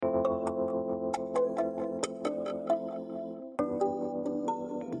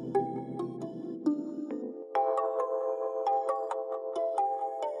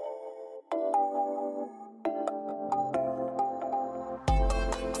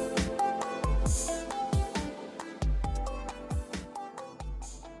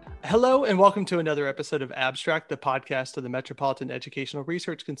Hello and welcome to another episode of Abstract, the podcast of the Metropolitan Educational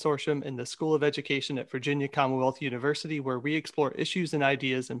Research Consortium in the School of Education at Virginia Commonwealth University, where we explore issues and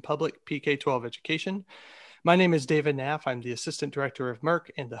ideas in public PK-12 education. My name is David Naff. I'm the Assistant Director of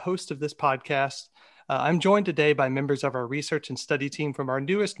MERC and the host of this podcast. I'm joined today by members of our research and study team from our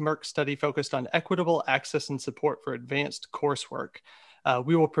newest MERC study focused on equitable access and support for advanced coursework.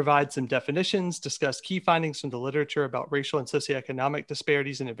 We will provide some definitions, discuss key findings from the literature about racial and socioeconomic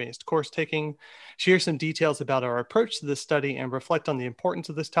disparities in advanced course taking, share some details about our approach to this study, and reflect on the importance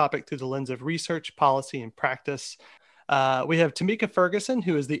of this topic through the lens of research, policy, and practice. We have Tamika Ferguson,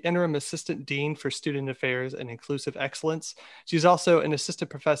 who is the Interim Assistant Dean for Student Affairs and Inclusive Excellence. She's also an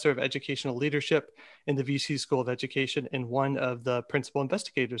Assistant Professor of Educational Leadership in the VCU School of Education and one of the principal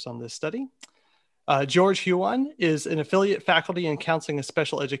investigators on this study. George Huon is an affiliate faculty in counseling and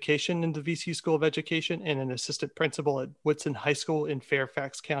special education in the VCU School of Education and an assistant principal at Woodson High School in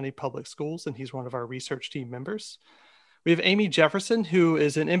Fairfax County Public Schools, and he's one of our research team members. We have Amy Jefferson, who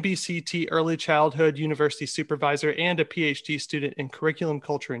is an MBCT Early Childhood University Supervisor and a PhD student in Curriculum,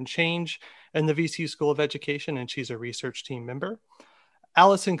 Culture, and Change in the VCU School of Education, and she's a research team member.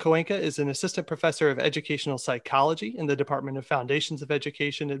 Allison Koenka is an assistant professor of educational psychology in the Department of Foundations of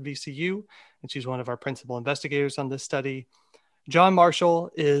Education at VCU, and she's one of our principal investigators on this study. John Marshall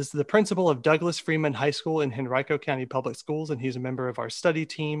is the principal of Douglas Freeman High School in Henrico County Public Schools, and he's a member of our study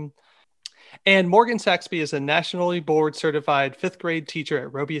team. And Morgan Saxby is a nationally board certified fifth grade teacher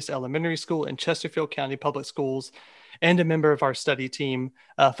at Robius Elementary School in Chesterfield County Public Schools and a member of our study team.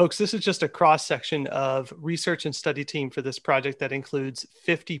 Folks, this is just a cross section of research and study team for this project that includes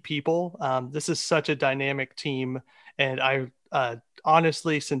 50 people. This is such a dynamic team, and I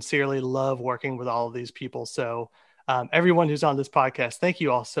honestly, sincerely love working with all of these people. So everyone who's on this podcast, thank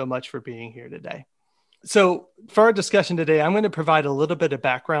you all so much for being here today. So for our discussion today, I'm going to provide a little bit of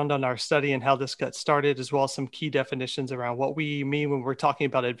background on our study and how this got started, as well as some key definitions around what we mean when we're talking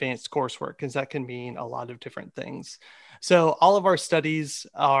about advanced coursework, because that can mean a lot of different things. So all of our studies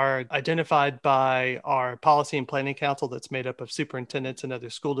are identified by our Policy and Planning Council that's made up of superintendents and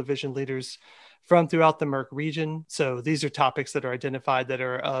other school division leaders from throughout the MERC region. So these are topics that are identified that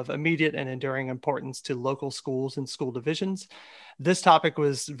are of immediate and enduring importance to local schools and school divisions. This topic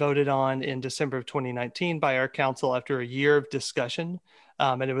was voted on in December of 2019 by our council after a year of discussion,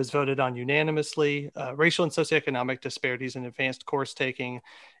 and it was voted on unanimously. Racial and socioeconomic disparities in advanced course taking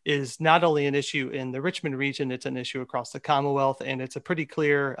is not only an issue in the Richmond region, it's an issue across the Commonwealth, and it's a pretty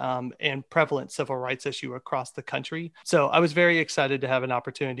clear and prevalent civil rights issue across the country. So I was very excited to have an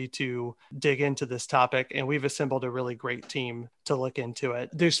opportunity to dig into this topic, and we've assembled a really great team to look into it.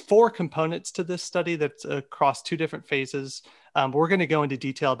 There's 4 components to this study that's across 2 different phases. We're going to go into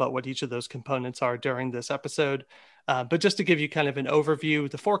detail about what each of those components are during this episode. But just to give you kind of an overview,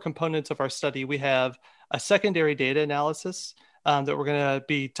 the 4 components of our study, we have a secondary data analysis that we're going to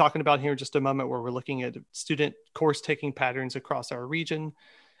be talking about here in just a moment, where we're looking at student course taking patterns across our region.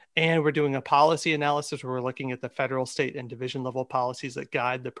 And we're doing a policy analysis where we're looking at the federal, state, and division level policies that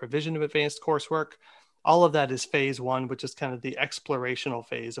guide the provision of advanced coursework. All of that is phase 1, which is kind of the explorational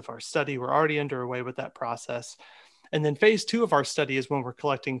phase of our study. We're already underway with that process. And then phase 2 of our study is when we're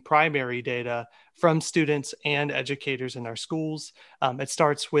collecting primary data from students and educators in our schools. It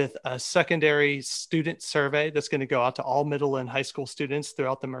starts with a secondary student survey that's going to go out to all middle and high school students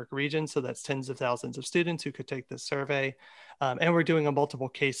throughout the MERC region. So that's tens of thousands of students who could take this survey. And we're doing a multiple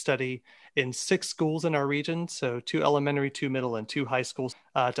case study in 6 schools in our region. So 2 elementary, 2 middle, and 2 high schools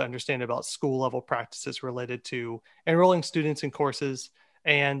to understand about school level practices related to enrolling students in courses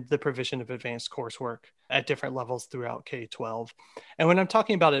and the provision of advanced coursework at different levels throughout K-12. And when I'm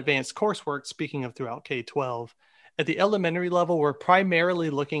talking about advanced coursework, speaking of throughout K-12, at the elementary level, we're primarily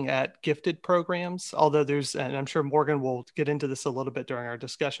looking at gifted programs, although and I'm sure Morgan will get into this a little bit during our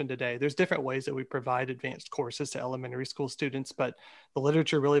discussion today, there's different ways that we provide advanced courses to elementary school students, but the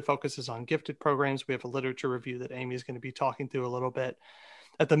literature really focuses on gifted programs. We have a literature review that Amy is going to be talking through a little bit.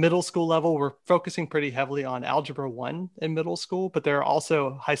 At the middle school level, we're focusing pretty heavily on Algebra 1 in middle school, but there are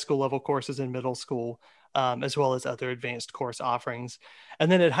also high school level courses in middle school, as well as other advanced course offerings.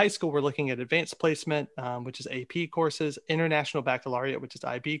 And then at high school, we're looking at advanced placement, which is AP courses, international baccalaureate, which is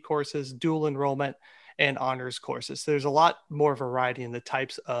IB courses, dual enrollment, and honors courses. So there's a lot more variety in the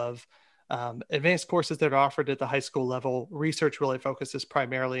types of advanced courses that are offered at the high school level. Research really focuses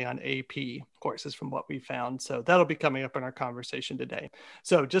primarily on AP courses from what we found. So that'll be coming up in our conversation today.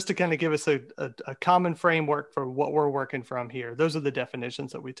 So just to kind of give us a common framework for what we're working from here, those are the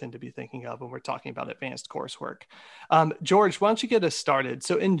definitions that we tend to be thinking of when we're talking about advanced coursework. George, why don't you get us started?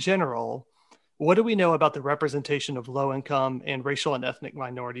 So in general, What do we know about the representation of low-income and racial and ethnic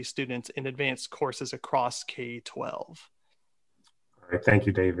minority students in advanced courses across K-12? All right, thank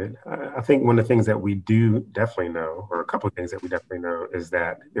you, David. I think one of the things that we do definitely know, or a couple of things that we definitely know, is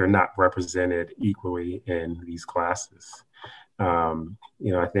that they're not represented equally in these classes.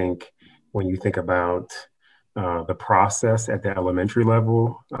 I think when you think about the process at the elementary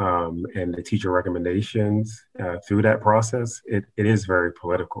level and the teacher recommendations through that process, it is very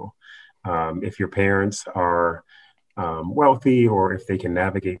political. If your parents are wealthy or if they can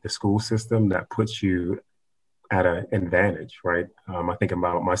navigate the school system, that puts you at an advantage, right? I think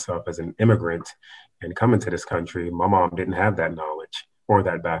about myself as an immigrant and coming to this country. My mom didn't have that knowledge or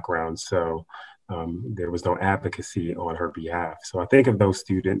that background. So there was no advocacy on her behalf. So I think of those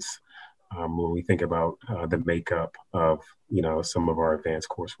students when we think about the makeup of, some of our advanced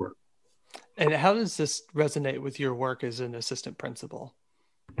coursework. And how does this resonate with your work as an assistant principal?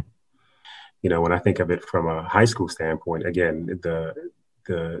 When I think of it from a high school standpoint, again, the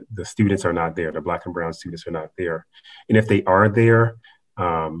students are not there. The Black and brown students are not there. And if they are there,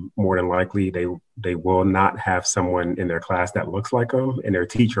 more than likely they will not have someone in their class that looks like them, and their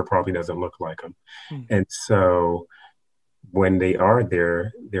teacher probably doesn't look like them. And so when they are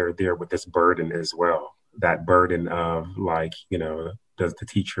there, they're there with this burden as well. That burden of does the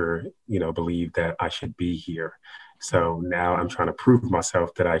teacher, believe that I should be here? So now I'm trying to prove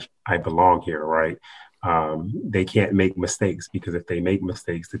myself that I belong here, right? They can't make mistakes, because if they make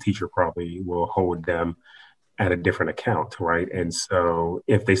mistakes, the teacher probably will hold them at a different account, right? And so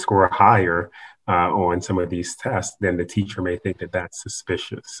if they score higher on some of these tests, then the teacher may think that that's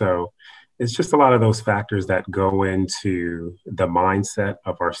suspicious. So it's just a lot of those factors that go into the mindset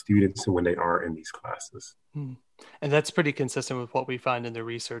of our students when they are in these classes. And that's pretty consistent with what we find in the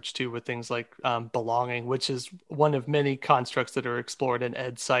research too, with things like belonging, which is one of many constructs that are explored in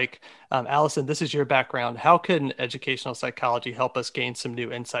ed psych. Allison, this is your background. How can educational psychology help us gain some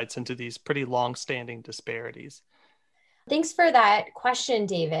new insights into these pretty long-standing disparities? Thanks for that question,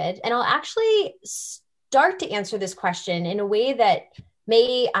 David. And I'll actually start to answer this question in a way that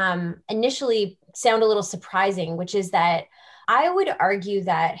may initially sound a little surprising, which is that I would argue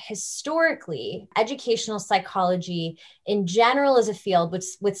that historically, educational psychology in general as a field,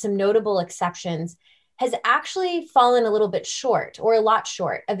 with some notable exceptions, has actually fallen a little bit short, or a lot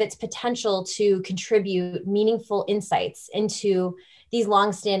short, of its potential to contribute meaningful insights into these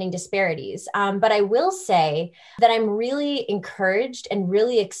longstanding disparities. But I will say that I'm really encouraged and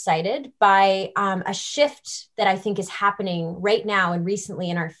really excited by a shift that I think is happening right now and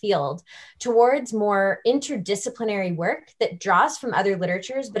recently in our field towards more interdisciplinary work that draws from other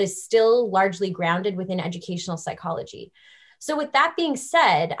literatures, but is still largely grounded within educational psychology. So with that being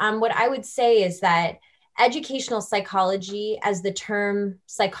said, what I would say is that educational psychology, as the term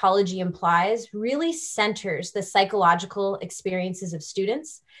psychology implies, really centers the psychological experiences of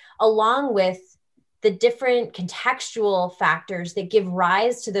students, along with the different contextual factors that give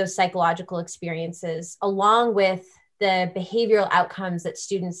rise to those psychological experiences, along with the behavioral outcomes that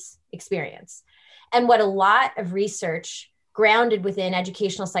students experience. And what a lot of research grounded within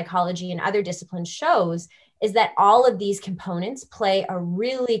educational psychology and other disciplines shows is that all of these components play a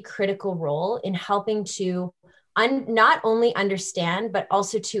really critical role in helping to not only understand, but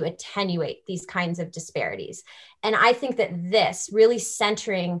also to attenuate these kinds of disparities. And I think that this really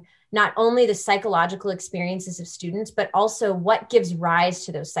centering not only the psychological experiences of students, but also what gives rise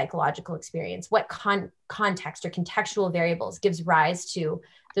to those psychological experiences, what context or contextual variables gives rise to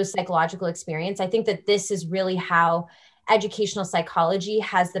those psychological experiences. I think that this is really how educational psychology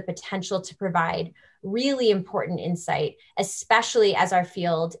has the potential to provide really important insight, especially as our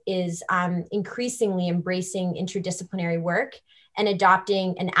field is increasingly embracing interdisciplinary work and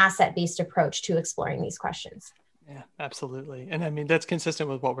adopting an asset-based approach to exploring these questions. Yeah, absolutely. And I mean, that's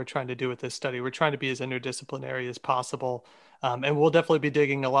consistent with what we're trying to do with this study. We're trying to be as interdisciplinary as possible. And we'll definitely be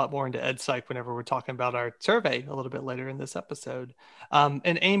digging a lot more into ed psych whenever we're talking about our survey a little bit later in this episode.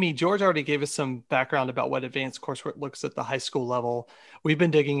 And Amy, George already gave us some background about what advanced coursework looks at the high school level. We've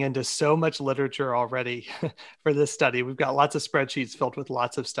been digging into so much literature already for this study. We've got lots of spreadsheets filled with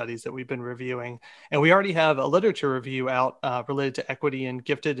lots of studies that we've been reviewing. And we already have a literature review out related to equity in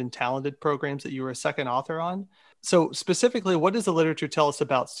gifted and talented programs that you were a second author on. So specifically, what does the literature tell us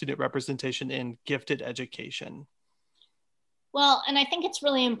about student representation in gifted education? Well, and I think it's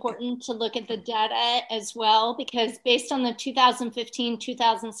really important to look at the data as well, because based on the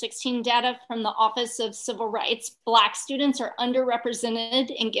 2015-2016 data from the Office of Civil Rights, Black students are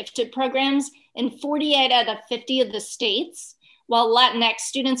underrepresented in gifted programs in 48 out of 50 of the states, while Latinx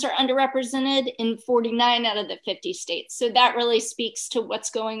students are underrepresented in 49 out of the 50 states. So that really speaks to what's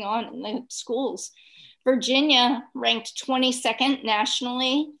going on in the schools. Virginia ranked 22nd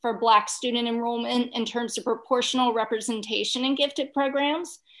nationally for Black student enrollment in terms of proportional representation in gifted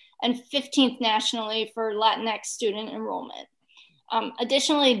programs, and 15th nationally for Latinx student enrollment.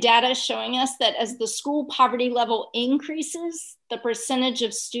 Additionally, data is showing us that as the school poverty level increases, the percentage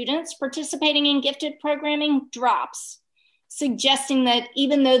of students participating in gifted programming drops, suggesting that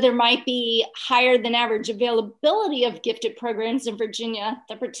even though there might be higher than average availability of gifted programs in Virginia,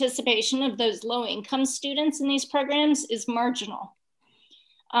 the participation of those low-income students in these programs is marginal.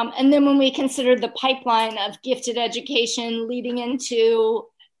 And then when we consider the pipeline of gifted education leading into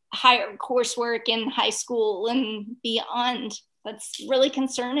higher coursework in high school and beyond, that's really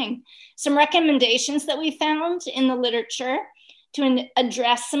concerning. Some recommendations that we found in the literature to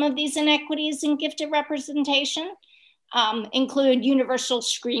address some of these inequities in gifted representation include universal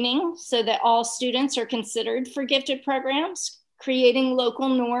screening so that all students are considered for gifted programs, creating local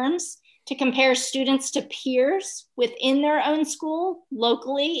norms to compare students to peers within their own school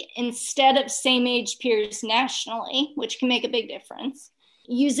locally instead of same-age peers nationally, which can make a big difference.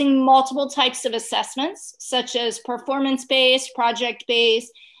 Using multiple types of assessments, such as performance-based,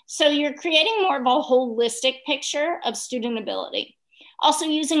 project-based, so you're creating more of a holistic picture of student ability. Also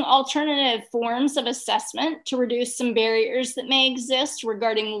using alternative forms of assessment to reduce some barriers that may exist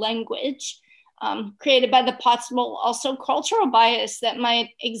regarding language, created by the possible also cultural bias that might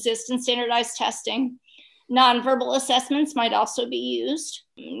exist in standardized testing. Nonverbal assessments might also be used.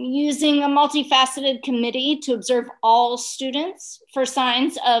 Using a multifaceted committee to observe all students for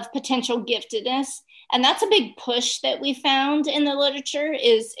signs of potential giftedness. And that's a big push that we found in the literature,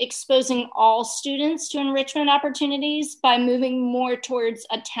 is exposing all students to enrichment opportunities by moving more towards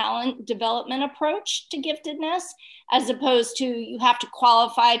a talent development approach to giftedness, as opposed to you have to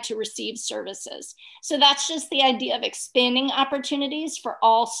qualify to receive services. So that's just the idea of expanding opportunities for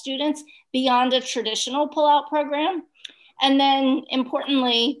all students beyond a traditional pull-out program. And then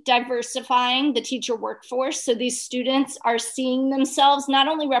importantly, diversifying the teacher workforce. So these students are seeing themselves not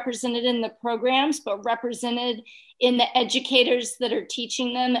only represented in the programs, but represented in the educators that are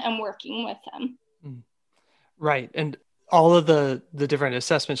teaching them and working with them. Right. And all of the different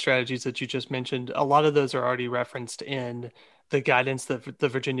assessment strategies that you just mentioned, a lot of those are already referenced in the guidance that the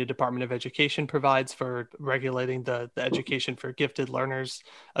Virginia Department of Education provides for regulating the education for gifted learners,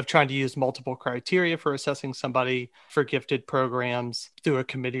 of trying to use multiple criteria for assessing somebody for gifted programs through a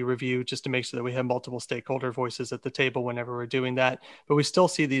committee review, just to make sure that we have multiple stakeholder voices at the table whenever we're doing that. But we still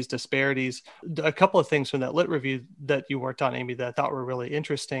see these disparities. A couple of things from that lit review that you worked on, Amy, that I thought were really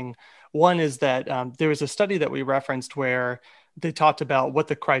interesting. One is that there was a study that we referenced where they talked about what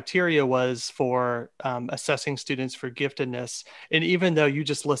the criteria was for assessing students for giftedness. And even though you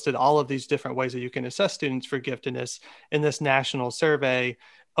just listed all of these different ways that you can assess students for giftedness in this national survey,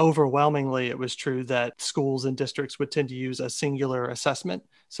 overwhelmingly, it was true that schools and districts would tend to use a singular assessment.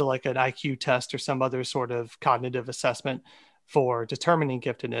 So like an IQ test or some other sort of cognitive assessment for determining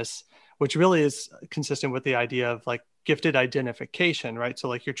giftedness, which really is consistent with the idea of like gifted identification, right? So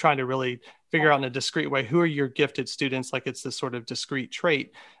like you're trying to really figure out in a discrete way, who are your gifted students? Like it's this sort of discrete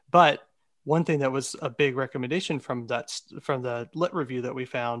trait. But one thing that was a big recommendation from the lit review that we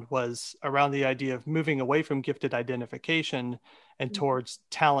found was around the idea of moving away from gifted identification and towards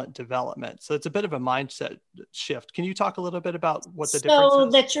talent development. So it's a bit of a mindset shift. Can you talk a little bit about what the difference is? So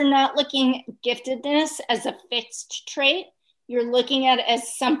that you're not looking at giftedness as a fixed trait. You're looking at it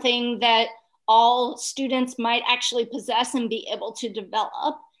as something that all students might actually possess and be able to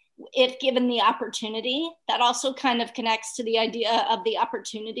develop if given the opportunity. That also kind of connects to the idea of the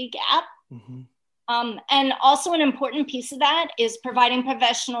opportunity gap. Mm-hmm. And also an important piece of that is providing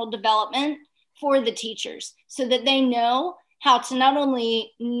professional development for the teachers so that they know how to not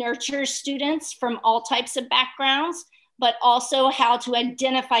only nurture students from all types of backgrounds, but also how to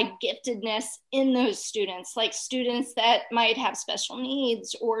identify giftedness in those students, like students that might have special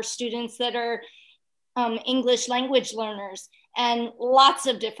needs or students that are English language learners, and lots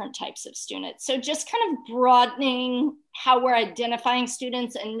of different types of students. So just kind of broadening how we're identifying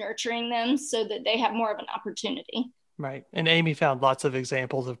students and nurturing them so that they have more of an opportunity. Right. And Amy found lots of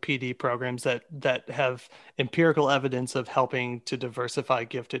examples of PD programs that have empirical evidence of helping to diversify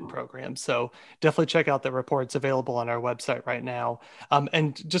gifted programs. So definitely check out the report. It's available on our website right now.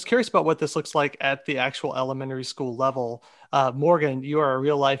 And just curious about what this looks like at the actual elementary school level. Morgan, you are a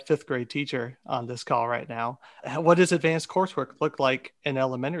real life fifth grade teacher on this call right now. What does advanced coursework look like in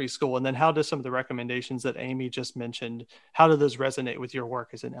elementary school? And then how does some of the recommendations that Amy just mentioned, how do those resonate with your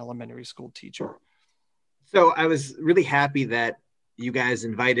work as an elementary school teacher? So I was really happy that you guys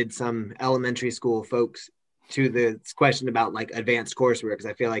invited some elementary school folks to the question about like advanced coursework, because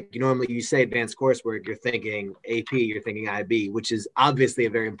I feel like normally you say advanced coursework, you're thinking AP, you're thinking IB, which is obviously a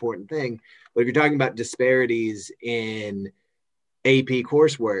very important thing. But if you're talking about disparities in AP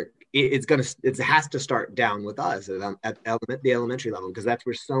coursework, it has to start down with us at the elementary level, because that's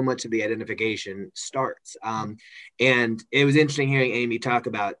where so much of the identification starts. And it was interesting hearing Amy talk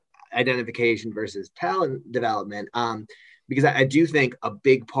about identification versus talent development, because I do think a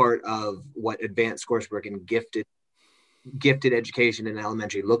big part of what advanced coursework and gifted education in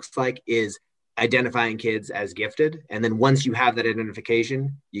elementary looks like is identifying kids as gifted. And then once you have that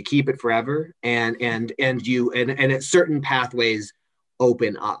identification, you keep it forever, and at certain pathways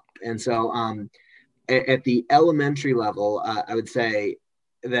open up. And so at the elementary level, I would say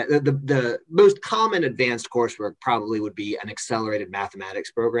that the most common advanced coursework probably would be an accelerated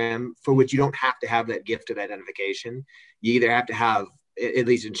mathematics program, for which you don't have to have that gifted identification. You either have to have, at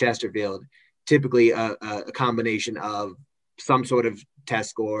least in Chesterfield, typically a combination of some sort of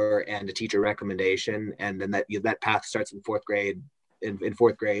test score and a teacher recommendation, and then that path starts in fourth grade.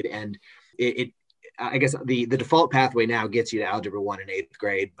 And I guess the default pathway now gets you to Algebra 1 in 8th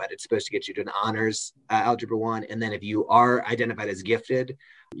grade, but it's supposed to get you to an honors Algebra 1. And then if you are identified as gifted,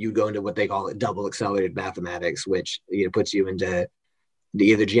 you go into what they call double accelerated mathematics, which puts you into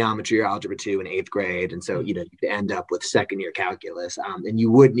either geometry or Algebra 2 in 8th grade. And so, you end up with second year calculus. And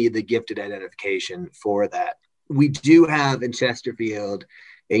you would need the gifted identification for that. We do have in Chesterfield,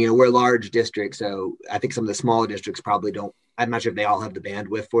 and we're a large district, so I think some of the smaller districts probably don't, I'm not sure if they all have the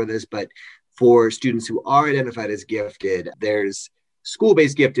bandwidth for this, but for students who are identified as gifted, there's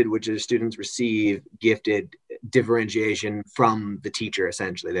school-based gifted, which is students receive gifted differentiation from the teacher,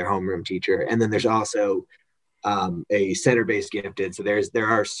 essentially, their homeroom teacher. And then there's also a center-based gifted. So there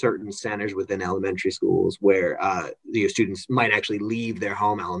are certain centers within elementary schools where students might actually leave their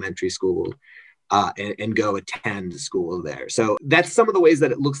home elementary school and go attend school there. So that's some of the ways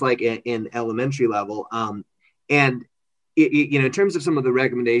that it looks like in elementary level. And in terms of some of the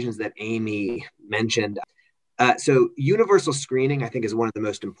recommendations that Amy mentioned, so universal screening, I think, is one of the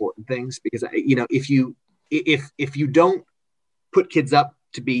most important things, because if you don't put kids up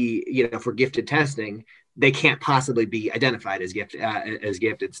to be for gifted testing, they can't possibly be identified as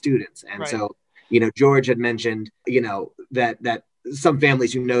gifted students. And right. So George had mentioned that some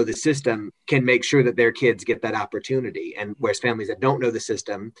families who know the system can make sure that their kids get that opportunity, and whereas families that don't know the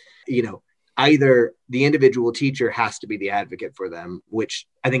system, either the individual teacher has to be the advocate for them, which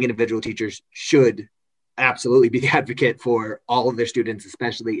I think individual teachers should absolutely be the advocate for all of their students,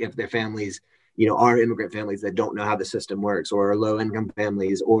 especially if their families, are immigrant families that don't know how the system works, or low income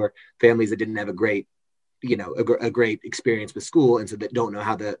families, or families that didn't have a great experience with school, and so that don't know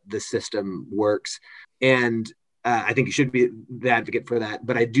how the system works. And I think you should be the advocate for that.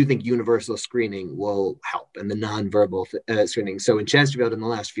 But I do think universal screening will help, and the nonverbal screening. So in Chesterfield in the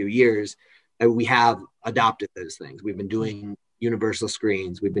last few years, we have adopted those things. We've been doing universal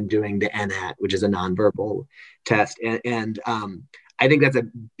screens. We've been doing the NAT, which is a nonverbal test. And I think that's a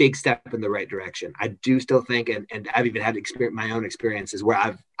big step in the right direction. I do still think, and I've even had my own experiences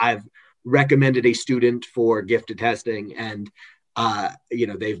where I've recommended a student for gifted testing, and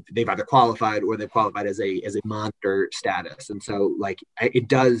they've either qualified or they've qualified as a monitor status. And so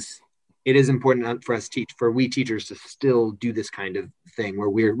it is important for we teachers to still do this kind of thing where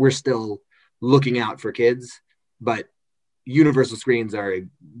we're still looking out for kids, but universal screens are a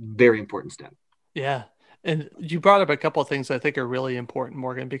very important step. Yeah. And you brought up a couple of things I think are really important,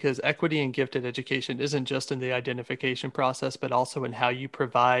 Morgan, because equity in gifted education isn't just in the identification process, but also in how you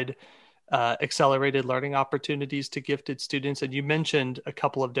provide accelerated learning opportunities to gifted students. And you mentioned a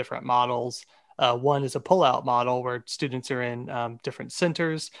couple of different models. One is a pull-out model where students are in different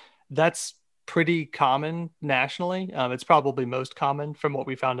centers. That's pretty common nationally. It's probably most common from what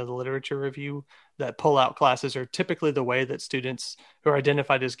we found in the literature review, that pull-out classes are typically the way that students who are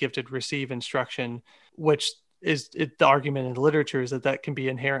identified as gifted receive instruction, which is the argument in the literature is that can be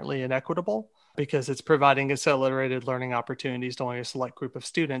inherently inequitable because it's providing accelerated learning opportunities to only a select group of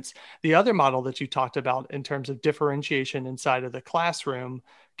students. The other model that you talked about in terms of differentiation inside of the classroom,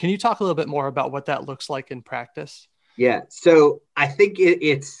 can you talk a little bit more about what that looks like in practice? Yeah, so I think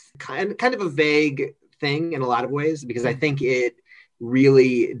it's kind of a vague thing in a lot of ways, because I think it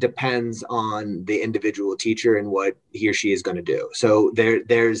really depends on the individual teacher and what he or she is going to do. So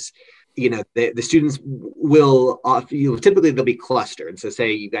there's the students will typically they'll be clustered. So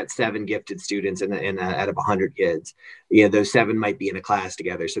say you've got 7 gifted students out of 100 kids, those 7 might be in a class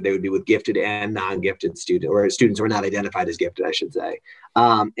together. So they would be with gifted and non-gifted students, or students who are not identified as gifted, I should say.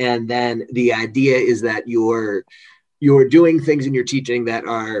 And then the idea is that you're doing things in your teaching that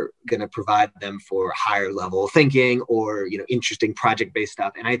are going to provide them for higher level thinking or, interesting project-based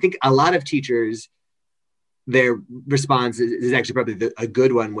stuff. And I think a lot of teachers, their response is actually probably a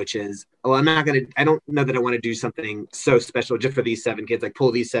good one, which is, I don't know that I want to do something so special just for these 7 kids, like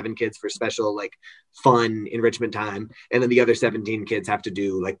pull these 7 kids for special, like fun enrichment time. And then the other 17 kids have to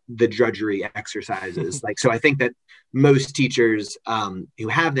do like the drudgery exercises. So I think that most teachers who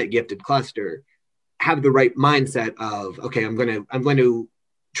have that gifted cluster have the right mindset of, okay, I'm going to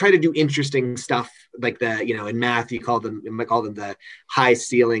try to do interesting stuff like in math, you might call them the high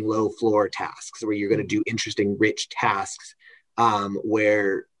ceiling, low floor tasks, where you're going to do interesting, rich tasks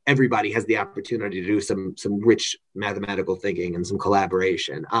where everybody has the opportunity to do some rich mathematical thinking and some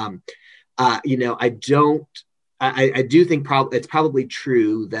collaboration. I do think it's probably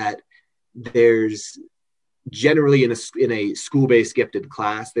true that there's generally in a school-based gifted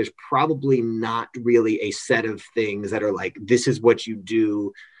class, there's probably not really a set of things that are like, this is what you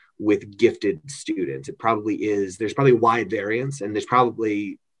do with gifted students. It probably is. There's probably wide variance, and there's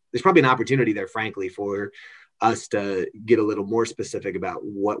probably an opportunity there, frankly, for us to get a little more specific about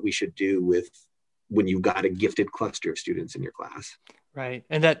what we should do with when you've got a gifted cluster of students in your class. Right.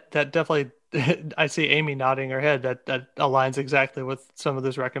 And that definitely, I see Amy nodding her head, that aligns exactly with some of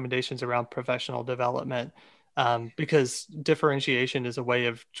those recommendations around professional development, because differentiation is a way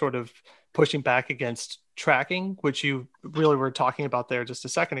of sort of pushing back against tracking, which you really were talking about there just a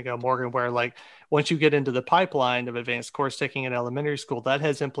second ago, Morgan, where like once you get into the pipeline of advanced course taking in elementary school, that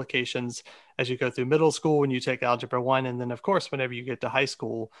has implications as you go through middle school when you take Algebra 1. And then, of course, whenever you get to high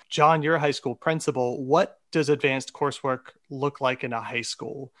school. John, you're a high school principal. What does advanced coursework look like in a high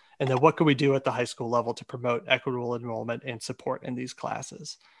school? And then what can we do at the high school level to promote equitable enrollment and support in these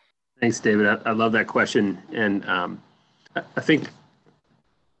classes? Thanks, David. I love that question. And I think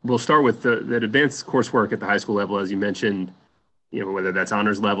we'll start with the advanced coursework at the high school level, as you mentioned, whether that's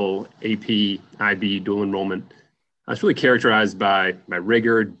honors level, AP, IB, dual enrollment. It's really characterized by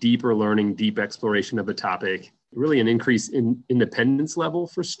rigor, deeper learning, deep exploration of the topic, really an increase in independence level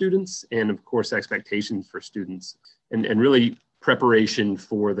for students, and of course, expectations for students, and really preparation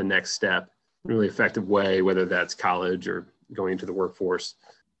for the next step in a really effective way, whether that's college or going into the workforce.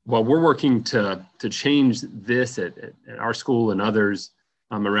 While we're working to change this at our school and others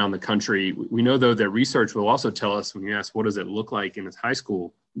around the country, we know, though, that research will also tell us, when you ask what does it look like in high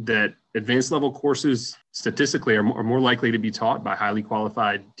school, that advanced level courses statistically are more likely to be taught by highly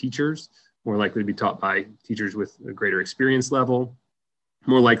qualified teachers, more likely to be taught by teachers with a greater experience level,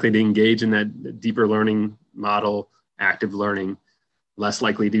 more likely to engage in that deeper learning model, active learning, less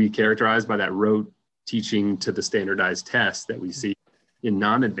likely to be characterized by that rote teaching to the standardized tests that we see in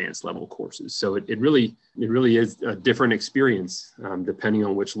non-advanced level courses. So it really is a different experience depending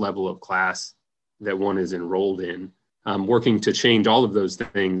on which level of class that one is enrolled in. Working to change all of those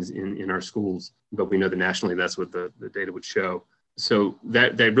things in our schools, but we know that nationally that's what the data would show. So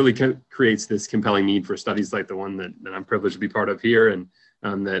that really creates this compelling need for studies like the one that I'm privileged to be part of here, and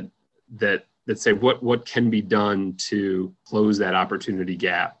that say what can be done to close that opportunity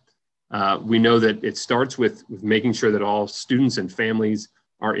gap. We know that it starts with making sure that all students and families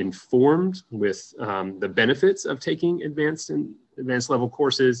are informed with the benefits of taking advanced level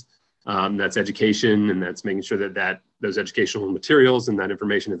courses. That's education, and that's making sure that those educational materials and that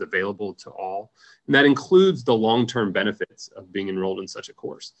information is available to all. And that includes the long-term benefits of being enrolled in such a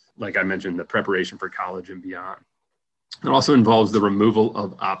course. Like I mentioned, the preparation for college and beyond. It also involves the removal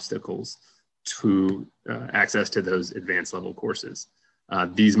of obstacles to access to those advanced level courses.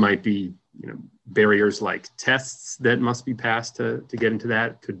 These might be, barriers like tests that must be passed to get into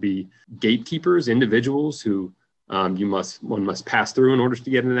that. It could be gatekeepers, individuals who one must pass through in order to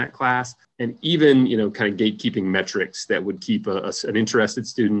get into that class, and even kind of gatekeeping metrics that would keep an interested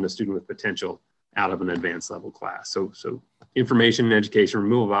student, a student with potential, out of an advanced level class. So information and education,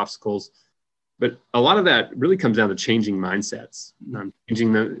 removal of obstacles, but a lot of that really comes down to changing mindsets,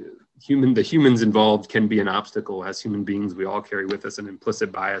 changing the humans involved can be an obstacle. As human beings, we all carry with us an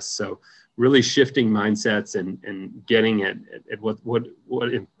implicit bias. So really shifting mindsets and getting at what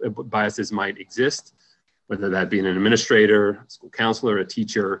biases might exist, whether that be an administrator, a school counselor, a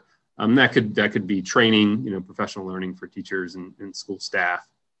teacher. That could be training, professional learning for teachers and school staff.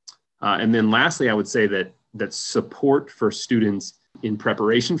 And then lastly, I would say that support for students in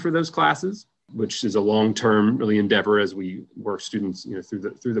preparation for those classes, which is a long-term really endeavor as we work students,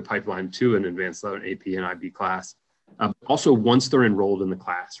 through the pipeline to an advanced level AP and IB class. Also, once they're enrolled in the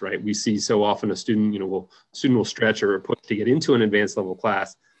class, right? We see so often a student, will stretch or push to get into an advanced level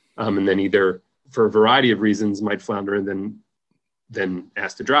class, and then either for a variety of reasons might flounder and then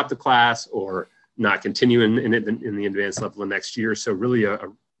asked to drop the class or not continue in the advanced level the next year. So really a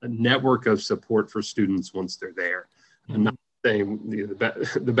network of support for students once they're there. Mm-hmm. I'm not saying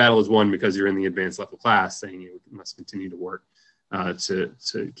the battle is won because you're in the advanced level class, saying you must continue to work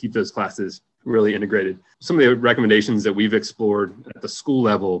to keep those classes really integrated. Some of the recommendations that we've explored at the school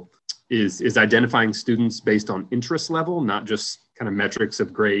level is identifying students based on interest level, not just kind of metrics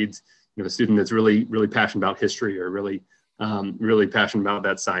of grades. A student that's really, really passionate about history or really passionate about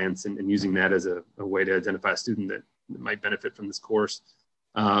that science and using that as a way to identify a student that might benefit from this course.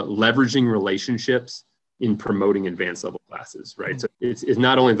 Leveraging relationships in promoting advanced level classes, right? So it's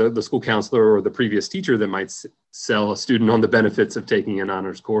not only the school counselor or the previous teacher that might sell a student on the benefits of taking an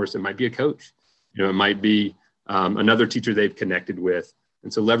honors course. It might be a coach, it might be another teacher they've connected with.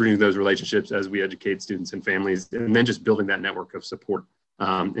 And so leveraging those relationships as we educate students and families, and then just building that network of support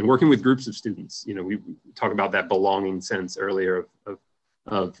and working with groups of students. We talk about that belonging sense earlier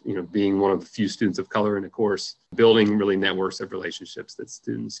of being one of the few students of color in a course, building really networks of relationships that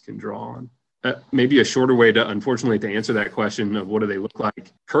students can draw on. Maybe a shorter way to answer that question of what do they look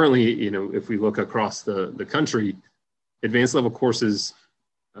like currently, if we look across the country, advanced level courses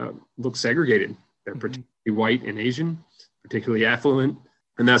look segregated. They're particularly white and Asian, particularly affluent.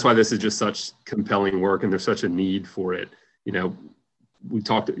 And that's why this is just such compelling work and there's such a need for it. We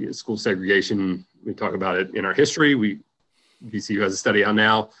talked school segregation, we talk about it in our history. VCU has a study out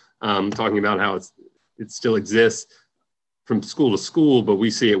now talking about how it still exists from school to school, but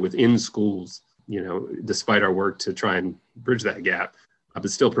we see it within schools, despite our work to try and bridge that gap, but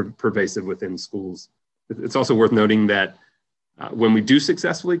still pervasive within schools. It's also worth noting that when we do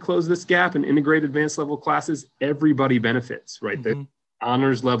successfully close this gap and integrate advanced level classes, everybody benefits, right? Mm-hmm. The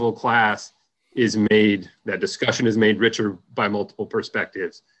honors level class that discussion is made richer by multiple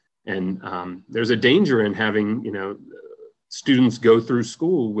perspectives. And there's a danger in having, students go through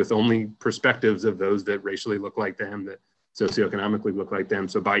school with only perspectives of those that racially look like them, that socioeconomically look like them.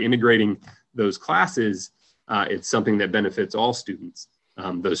 So by integrating those classes, it's something that benefits all students.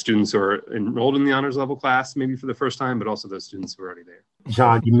 Those students who are enrolled in the honors level class, maybe for the first time, but also those students who are already there.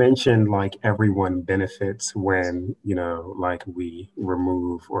 John, you mentioned everyone benefits when, we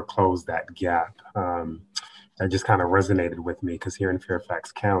remove or close that gap. That just kind of resonated with me because here in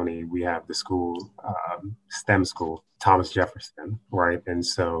Fairfax County, we have the school, STEM school, Thomas Jefferson, right? And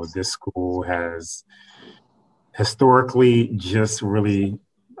so this school has historically just really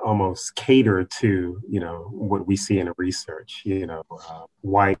almost cater to, what we see in the research,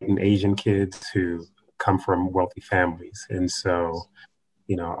 white and Asian kids who come from wealthy families. And so,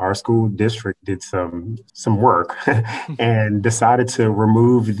 our school district did some work and decided to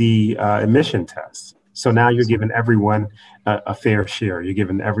remove the admission test. So now you're giving everyone a fair share. You're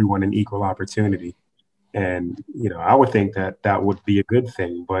giving everyone an equal opportunity. And, I would think that would be a good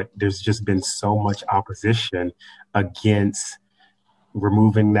thing, but there's just been so much opposition against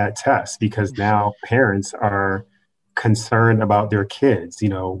removing that test because now parents are concerned about their kids.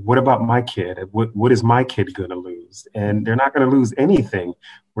 What about my kid? What is my kid going to lose? And they're not going to lose anything.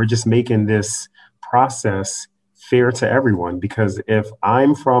 We're just making this process fair to everyone, because if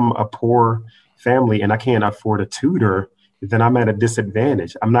I'm from a poor family and I can't afford a tutor, then I'm at a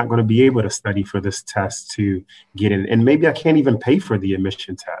disadvantage. I'm not going to be able to study for this test to get in. And maybe I can't even pay for the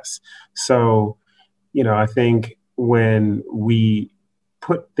admission test. So, I think when we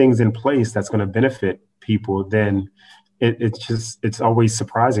put things in place that's going to benefit people, then it's always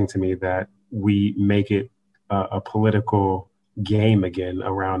surprising to me that we make it a political game again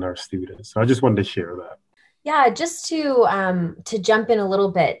around our students. So I just wanted to share that. Yeah, just to jump in a little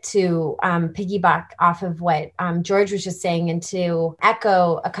bit to piggyback off of what George was just saying, and to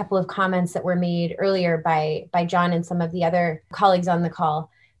echo a couple of comments that were made earlier by John and some of the other colleagues on the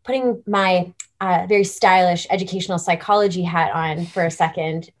call, putting my very stylish educational psychology hat on for a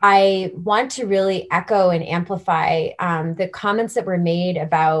second, I want to really echo and amplify the comments that were made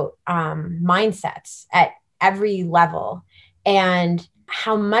about mindsets at every level, and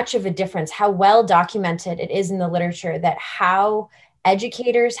how much of a difference, how well documented it is in the literature that how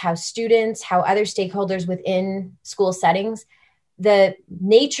educators, how students, how other stakeholders within school settings, the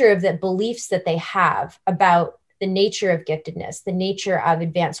nature of the beliefs that they have about the nature of giftedness, the nature of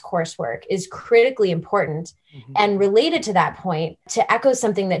advanced coursework is critically important. Mm-hmm. And related to that point, to echo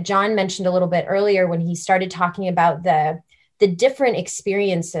something that John mentioned a little bit earlier when he started talking about the the different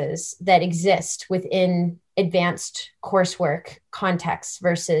experiences that exist within advanced coursework contexts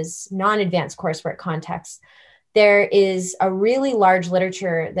versus non-advanced coursework contexts, there is a really large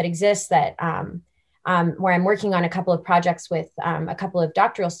literature that exists that where I'm working on a couple of projects with a couple of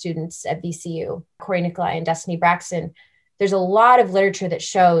doctoral students at VCU, Corey Nicolai and Destiny Braxton. There's a lot of literature that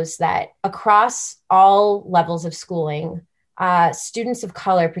shows that across all levels of schooling, students of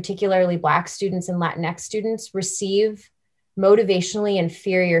color, particularly Black students and Latinx students, receive motivationally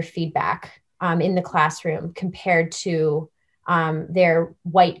inferior feedback in the classroom compared to their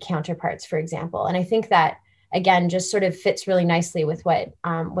white counterparts, for example. And I think that, again, just sort of fits really nicely with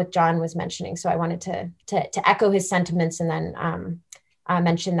what John was mentioning. So I wanted to echo his sentiments and then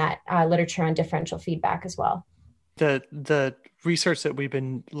mention that literature on differential feedback as well. The research that we've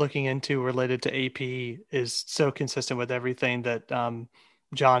been looking into related to AP is so consistent with everything that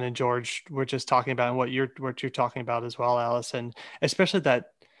John and George were just talking about, and what you're talking about as well, Alice, and especially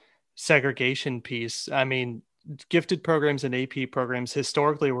that segregation piece. I mean, gifted programs and AP programs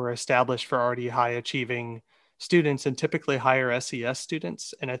historically were established for already high achieving students and typically higher SES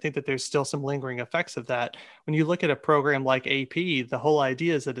students. And I think that there's still some lingering effects of that. When you look at a program like AP, the whole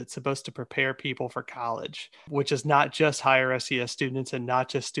idea is that it's supposed to prepare people for college, which is not just higher SES students and not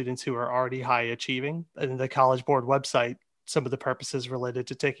just students who are already high achieving. And the College Board website, some of the purposes related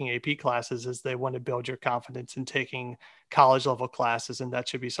to taking AP classes is they want to build your confidence in taking college level classes. And that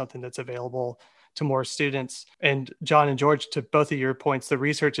should be something that's available to more students. And John and George, to both of your points, the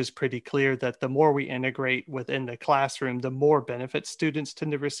research is pretty clear that the more we integrate within the classroom, the more benefits students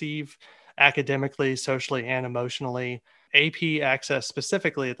tend to receive academically, socially, and emotionally. AP access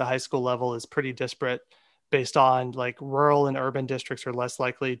specifically at the high school level is pretty disparate based on like rural and urban districts are less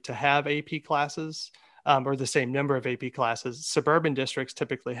likely to have AP classes. Or the same number of AP classes. Suburban districts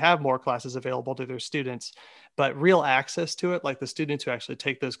typically have more classes available to their students, but real access to it, like the students who actually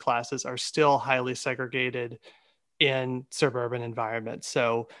take those classes, are still highly segregated in suburban environments.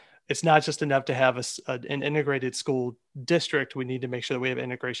 So it's not just enough to have an integrated school district. We need to make sure that we have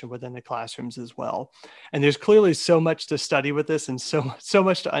integration within the classrooms as well. And there's clearly so much to study with this and so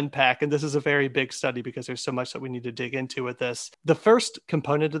much to unpack. And this is a very big study because there's so much that we need to dig into with this. The first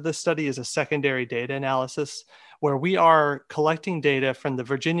component of this study is a secondary data analysis, where we are collecting data from the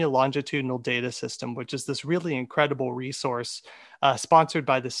Virginia Longitudinal Data System, which is this really incredible resource sponsored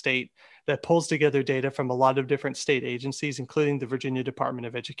by the state that pulls together data from a lot of different state agencies, including the Virginia Department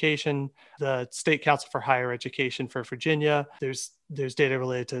of Education, the State Council for Higher Education for Virginia. There's data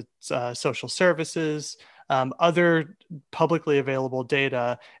related to social services. Other publicly available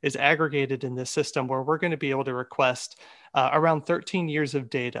data is aggregated in this system, where we're going to be able to request around 13 years of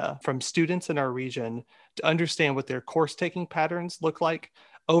data from students in our region to understand what their course taking patterns look like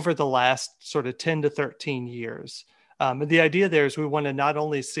over the last sort of 10 to 13 years. And the idea there is we want to not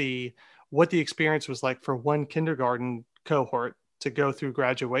only see what the experience was like for one kindergarten cohort to go through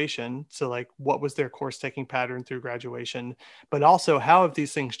graduation. So like, what was their course taking pattern through graduation, but also how have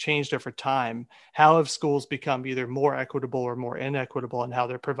these things changed over time? How have schools become either more equitable or more inequitable in how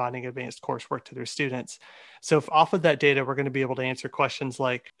they're providing advanced coursework to their students? So if off of that data, we're going to be able to answer questions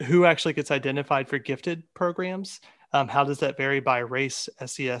like who actually gets identified for gifted programs? How does that vary by race,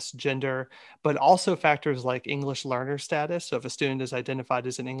 SES, gender, but also factors like English learner status? So if a student is identified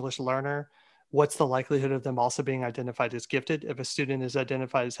as an English learner, what's the likelihood of them also being identified as gifted? If a student is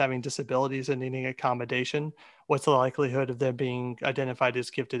identified as having disabilities and needing accommodation, what's the likelihood of them being identified as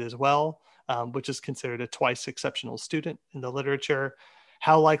gifted as well, which is considered a twice exceptional student in the literature?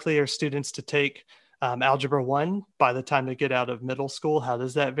 How likely are students to take Algebra 1 by the time they get out of middle school? How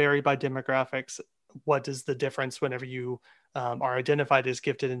does that vary by demographics? What is the difference whenever you are identified as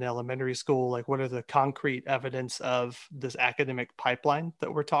gifted in elementary school? Like, what are the concrete evidence of this academic pipeline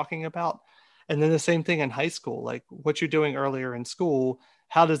that we're talking about? And then the same thing in high school, like what you're doing earlier in school,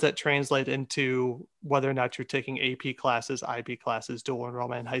 how does that translate into whether or not you're taking AP classes, IB classes, dual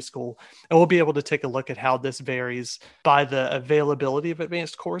enrollment in high school? And we'll be able to take a look at how this varies by the availability of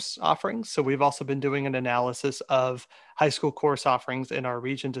advanced course offerings. So we've also been doing an analysis of high school course offerings in our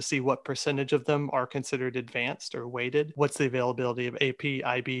region to see what percentage of them are considered advanced or weighted. What's the availability of AP,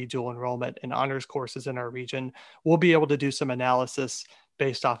 IB, dual enrollment, and honors courses in our region? We'll be able to do some analysis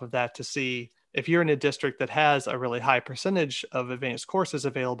based off of that to see if you're in a district that has a really high percentage of advanced courses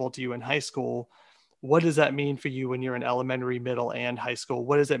available to you in high school, what does that mean for you when you're in elementary, middle, and high school?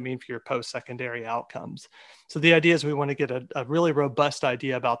 What does that mean for your post-secondary outcomes? So the idea is we want to get a really robust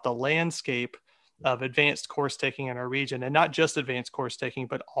idea about the landscape of advanced course taking in our region, and not just advanced course taking,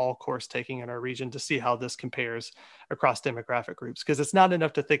 but all course taking in our region, to see how this compares across demographic groups. Because it's not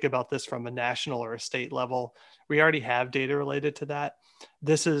enough to think about this from a national or a state level. We already have data related to that.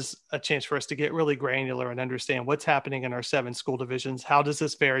 This is a chance for us to get really granular and understand what's happening in our 7 school divisions. How does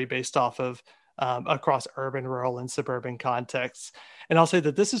this vary based off of across urban, rural, and suburban contexts? And I'll say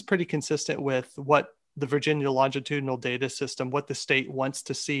that this is pretty consistent with what the Virginia longitudinal data system, what the state wants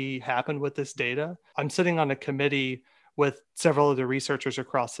to see happen with this data. I'm sitting on a committee with several of the researchers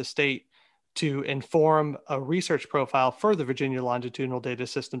across the state to inform a research profile for the Virginia longitudinal data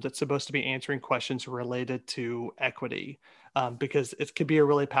system that's supposed to be answering questions related to equity, because it could be a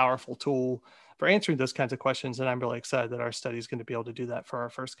really powerful tool for answering those kinds of questions. And I'm really excited that our study is going to be able to do that for our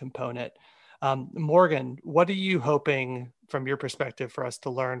first component. Morgan, what are you hoping from your perspective for us to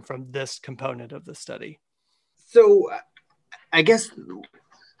learn from this component of the study? So I guess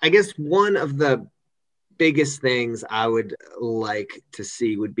one of the biggest things I would like to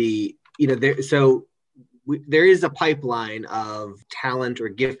see would be, there is a pipeline of talent or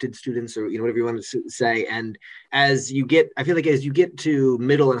gifted students, or whatever you want to say. And I feel like as you get to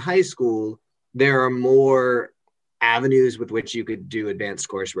middle and high school, there are more avenues with which you could do advanced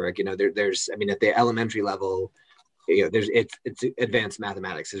coursework. There's at the elementary level, it's advanced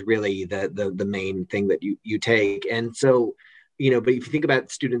mathematics is really the main thing that you take. And so, but if you think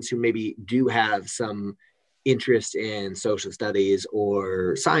about students who maybe do have some interest in social studies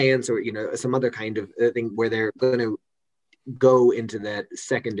or science, or some other kind of thing where they're going to go into that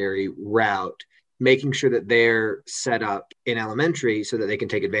secondary route, making sure that they're set up in elementary so that they can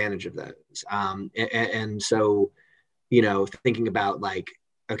take advantage of those. And so, thinking about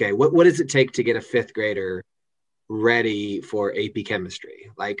okay, what does it take to get a 5th grader ready for AP chemistry?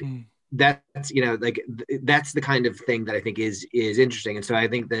 That's the kind of thing that I think is interesting. And so I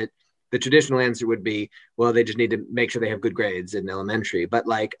think that the traditional answer would be, well, they just need to make sure they have good grades in elementary. But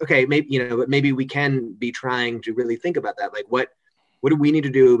okay, maybe we can be trying to really think about that. What do we need to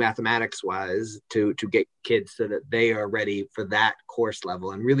do mathematics wise to get kids so that they are ready for that course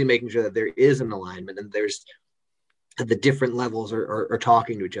level, and really making sure that there is an alignment and there's the different levels are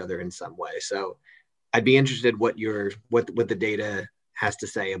talking to each other in some way. So I'd be interested what the data has to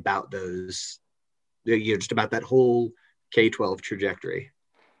say about those, just about that whole K-12 trajectory.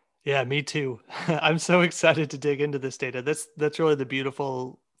 Yeah, me too. I'm so excited to dig into this data. That's really the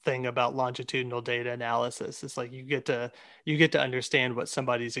beautiful thing about longitudinal data analysis. It's you get to understand what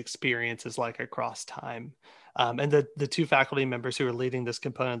somebody's experience is like across time. And the 2 faculty members who are leading this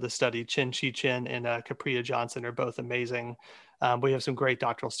component of the study, Chen-Chi Chen and Capriya Johnson, are both amazing. We have some great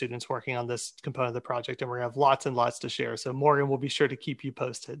doctoral students working on this component of the project, and we're going to have lots and lots to share. So Morgan will be sure to keep you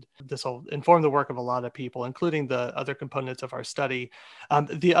posted. This will inform the work of a lot of people, including the other components of our study.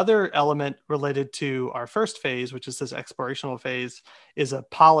 The other element related to our first phase, which is this explorational phase, is a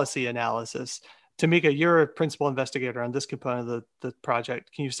policy analysis. Tamika, you're a principal investigator on this component of the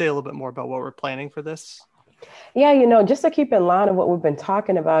project. Can you say a little bit more about what we're planning for this? Yeah, just to keep in line of what we've been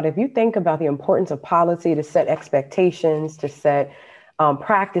talking about, if you think about the importance of policy to set expectations, to set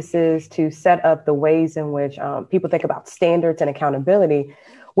practices, to set up the ways in which people think about standards and accountability,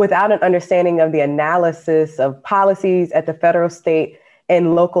 without an understanding of the analysis of policies at the federal, state,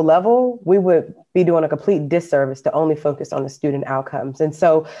 and local level, we would be doing a complete disservice to only focus on the student outcomes. And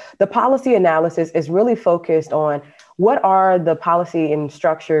so the policy analysis is really focused on what are the policy and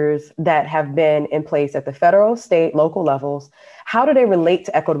structures that have been in place at the federal, state, local levels? How do they relate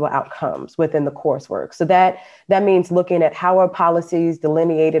to equitable outcomes within the coursework? So that means looking at how are policies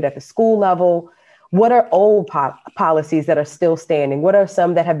delineated at the school level? What are old policies that are still standing? What are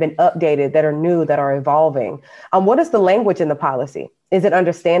some that have been updated, that are new, that are evolving? What is the language in the policy? Is it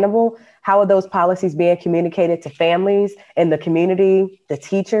understandable? How are those policies being communicated to families and the community, the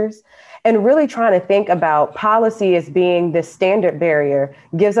teachers? And really trying to think about policy as being this standard barrier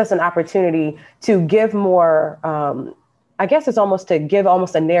gives us an opportunity to give more, it's almost to give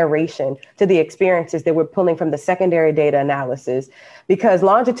almost a narration to the experiences that we're pulling from the secondary data analysis, because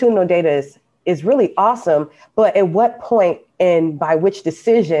longitudinal data is really awesome, but at what point and by which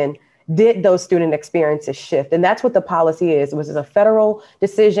decision did those student experiences shift? And that's what the policy is. Was it a federal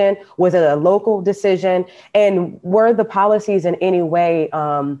decision? Was it a local decision? And were the policies in any way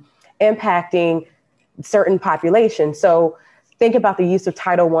impacting certain populations? So think about the use of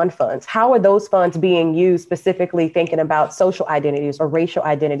Title I funds. How are those funds being used specifically thinking about social identities or racial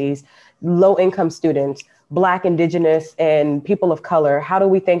identities, low-income students, Black, Indigenous, and people of color? How do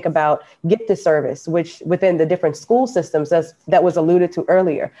we think about gifted service, which within the different school systems that was alluded to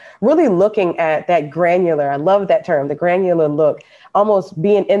earlier? Really looking at that granular, I love that term, the granular look, almost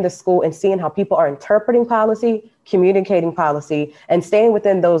being in the school and seeing how people are interpreting policy, communicating policy, and staying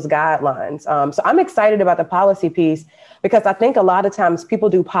within those guidelines. So I'm excited about the policy piece because I think a lot of times people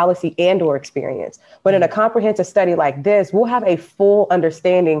do policy and or experience. But in a comprehensive study like this, we'll have a full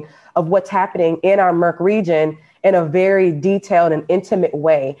understanding of what's happening in our MERC region in a very detailed and intimate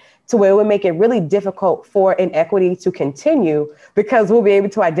way to where it would make it really difficult for inequity to continue because we'll be able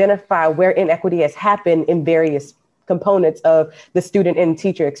to identify where inequity has happened in various components of the student and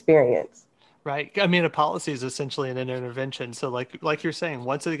teacher experience. Right. I mean, a policy is essentially an intervention. So like you're saying,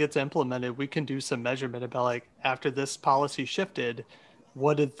 once it gets implemented, we can do some measurement about like after this policy shifted,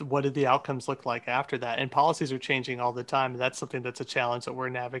 what did the outcomes look like after that? And policies are changing all the time. And that's something that's a challenge that we're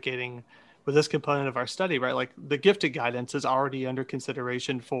navigating with this component of our study, right? Like the gifted guidance is already under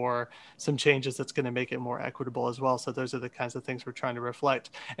consideration for some changes that's going to make it more equitable as well. So those are the kinds of things we're trying to reflect.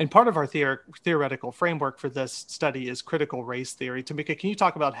 And part of our theoretical framework for this study is critical race theory. Tamika, can you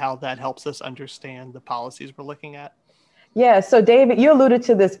talk about how that helps us understand the policies we're looking at? Yeah, so David, you alluded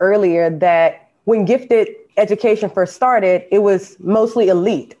to this earlier that when gifted education first started, it was mostly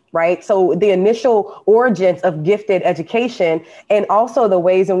elite, right? So the initial origins of gifted education and also the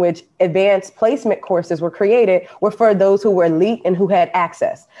ways in which advanced placement courses were created were for those who were elite and who had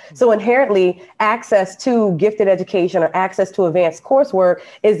access. So inherently, access to gifted education or access to advanced coursework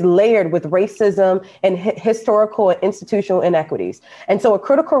is layered with racism and historical and institutional inequities. And so a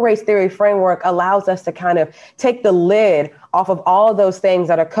critical race theory framework allows us to kind of take the lid off of all those things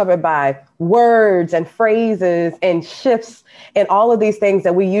that are covered by words and phrases and shifts and all of these things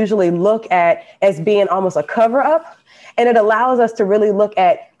that we usually look at as being almost a cover up. And it allows us to really look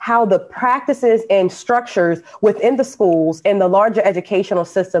at how the practices and structures within the schools and the larger educational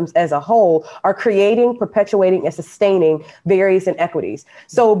systems as a whole are creating, perpetuating, and sustaining various inequities.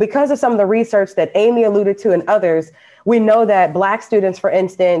 So because of some of the research that Amy alluded to and others, we know that Black students, for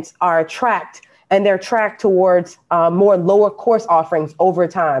instance, are tracked and they're tracked towards more lower course offerings over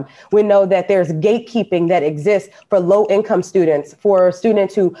time. We know that there's gatekeeping that exists for low income students, for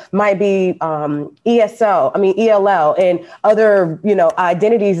students who might be ELL, and other,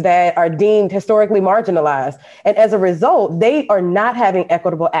 identities that are deemed historically marginalized. And as a result, they are not having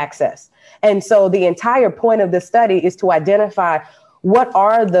equitable access. And so the entire point of this study is to identify what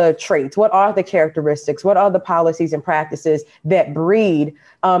are the traits, what are the characteristics, what are the policies and practices that breed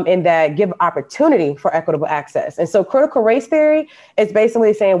and that give opportunity for equitable access. And so critical race theory is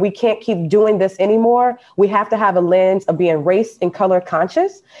basically saying we can't keep doing this anymore. We have to have a lens of being race and color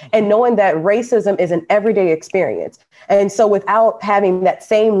conscious and knowing that racism is an everyday experience. And so without having that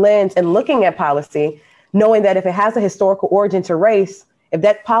same lens and looking at policy, knowing that if it has a historical origin to race, if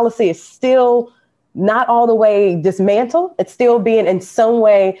that policy is still not all the way dismantled, it's still being in some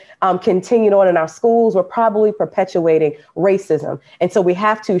way continued on in our schools, we're probably perpetuating racism. And so we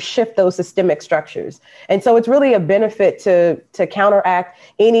have to shift those systemic structures. And so it's really a benefit to counteract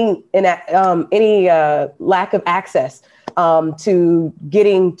any lack of access to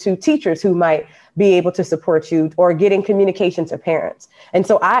getting to teachers who might be able to support you or getting communication to parents. And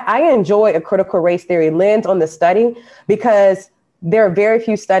so I enjoy a critical race theory lens on the study because there are very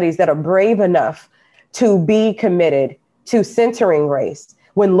few studies that are brave enough to be committed to centering race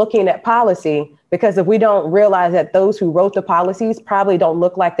when looking at policy, because if we don't realize that those who wrote the policies probably don't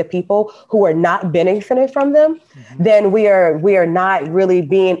look like the people who are not benefiting from them, then we are not really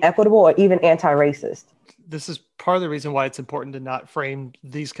being equitable or even anti-racist. This is part of the reason why it's important to not frame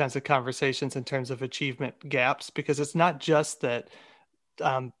these kinds of conversations in terms of achievement gaps, because it's not just that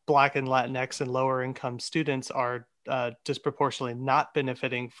Black and Latinx and lower income students are disproportionately not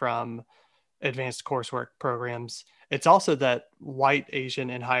benefiting from advanced coursework programs. It's also that white, Asian,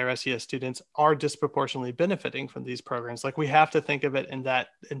 and higher SES students are disproportionately benefiting from these programs. Like we have to think of it in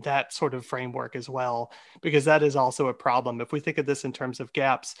that sort of framework as well, because that is also a problem. If we think of this in terms of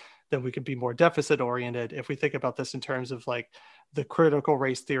gaps, then we could be more deficit oriented. If we think about this in terms of like the critical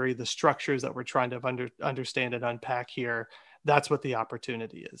race theory, the structures that we're trying to understand and unpack here, that's what the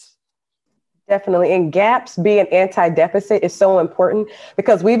opportunity is. Definitely. And gaps being anti-deficit is so important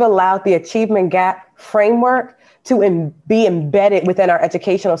because we've allowed the achievement gap framework to be embedded within our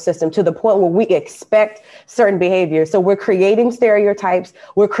educational system to the point where we expect certain behavior. So we're creating stereotypes,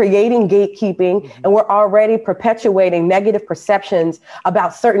 we're creating gatekeeping, and we're already perpetuating negative perceptions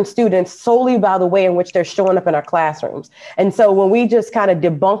about certain students solely by the way in which they're showing up in our classrooms. And so when we just kind of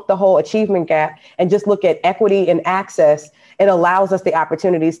debunk the whole achievement gap and just look at equity and access, it allows us the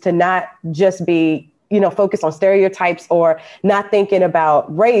opportunities to not just be focus on stereotypes or not thinking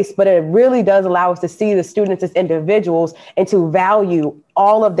about race, but it really does allow us to see the students as individuals and to value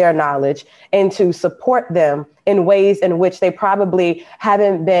all of their knowledge and to support them in ways in which they probably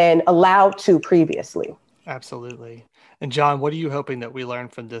haven't been allowed to previously. Absolutely. And John, what are you hoping that we learn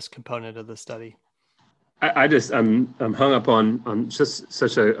from this component of the study? I'm hung up on just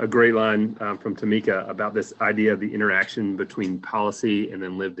such a great line from Tamika about this idea of the interaction between policy and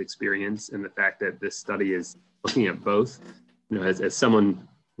then lived experience, and the fact that this study is looking at both. As someone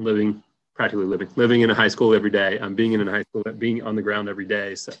practically living in a high school every day, being in a high school, being on the ground every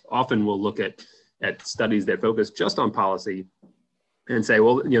day. So often we'll look at studies that focus just on policy and say,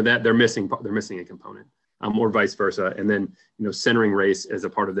 well, that they're missing a component. Or vice versa, and then centering race as a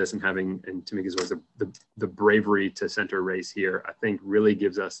part of this, and having, and Tamika's words, the bravery to center race here, I think really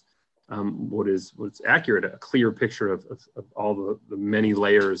gives us what's accurate, a clear picture of all the many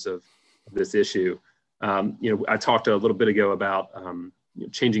layers of this issue. I talked a little bit ago about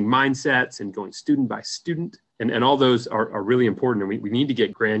changing mindsets and going student by student, and all those are really important, and we need to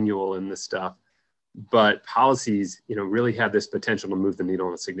get granular in this stuff. But policies, really have this potential to move the needle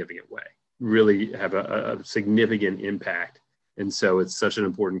in a significant way. Really have a significant impact. And so it's such an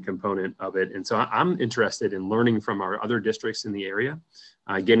important component of it. And so I'm interested in learning from our other districts in the area,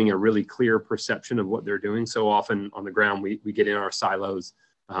 getting a really clear perception of what they're doing. So often on the ground, we get in our silos,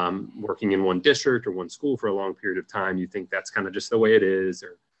 working in one district or one school for a long period of time. You think that's kind of just the way it is,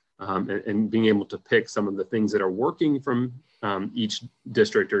 or and being able to pick some of the things that are working from each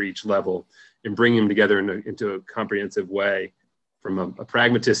district or each level and bring them together into a comprehensive way. From a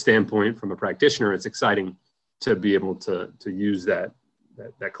pragmatist standpoint, from a practitioner, it's exciting to be able to use that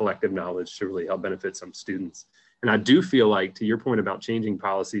collective knowledge to really help benefit some students. And I do feel like, to your point about changing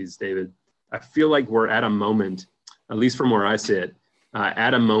policies, David, I feel like we're at a moment, at least from where I sit,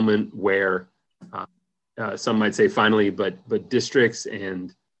 at a moment where some might say finally, but districts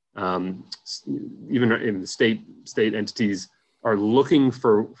and even in the state entities are looking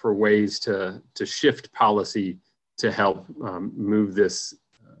for ways to shift policy to help move this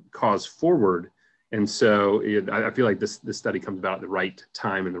cause forward. And so I feel like this study comes about at the right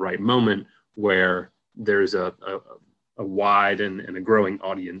time and the right moment, where there's a wide and a growing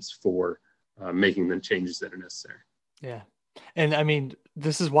audience for making the changes that are necessary. Yeah. And I mean,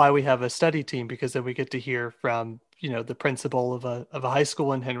 this is why we have a study team, because then we get to hear from, the principal of a high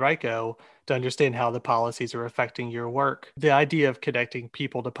school in Henrico to understand how the policies are affecting your work. The idea of connecting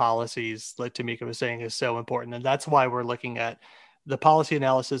people to policies, like Tamika was saying, is so important. And that's why we're looking at the policy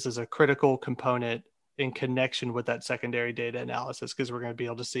analysis as a critical component in connection with that secondary data analysis, because we're going to be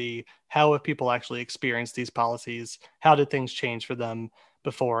able to see how have people actually experienced these policies, how did things change for them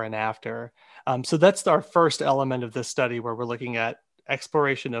before and after. So that's our first element of this study, where we're looking at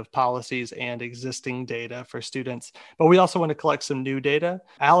exploration of policies and existing data for students. But we also want to collect some new data.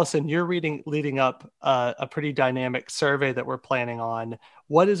 Allison, you're leading up a pretty dynamic survey that we're planning on.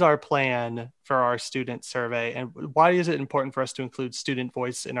 What is our plan for our student survey, and why is it important for us to include student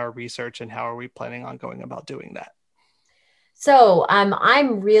voice in our research, and how are we planning on going about doing that? So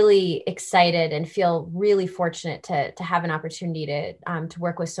I'm really excited and feel really fortunate to have an opportunity to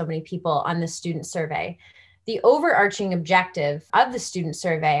work with so many people on the student survey. The overarching objective of the student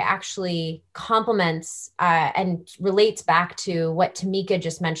survey actually complements and relates back to what Tamika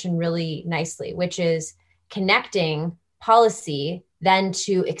just mentioned really nicely, which is connecting policy then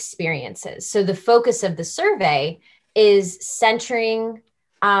to experiences. So the focus of the survey is centering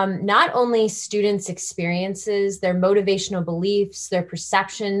not only students' experiences, their motivational beliefs, their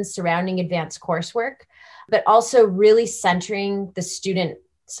perceptions surrounding advanced coursework, but also really centering the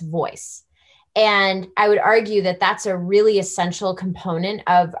student's voice. And I would argue that that's a really essential component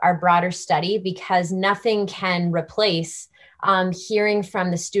of our broader study, because nothing can replace hearing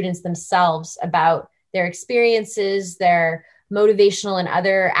from the students themselves about their experiences, their motivational and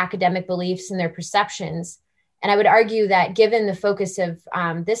other academic beliefs, and their perceptions. And I would argue that given the focus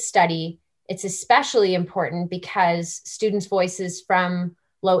of this study, it's especially important because students' voices from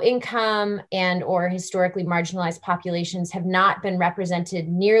low income and or historically marginalized populations have not been represented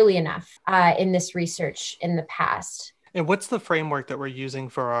nearly enough in this research in the past. And what's the framework that we're using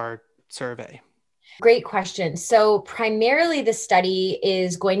for our survey? Great question. So primarily the study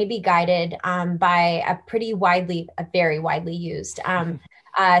is going to be guided by a very widely used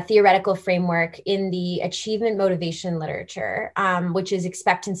theoretical framework in the achievement motivation literature, which is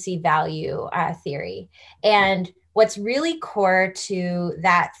expectancy value theory. And what's really core to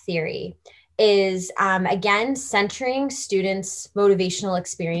that theory is, again, centering students' motivational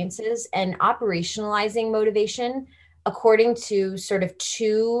experiences and operationalizing motivation according to sort of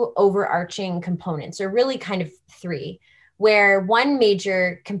two overarching components, or really kind of three, where one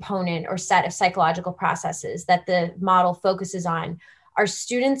major component or set of psychological processes that the model focuses on are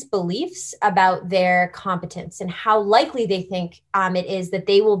students' beliefs about their competence and how likely they think it is that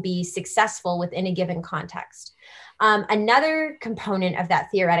they will be successful within a given context. Another component of that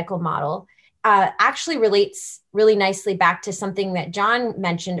theoretical model actually relates really nicely back to something that John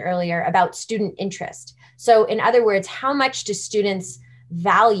mentioned earlier about student interest. So in other words, how much do students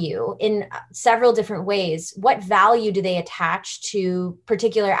value in several different ways? What value do they attach to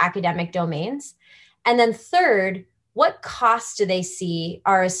particular academic domains? And then third, what costs do they see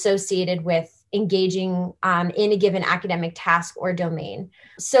are associated with engaging in a given academic task or domain?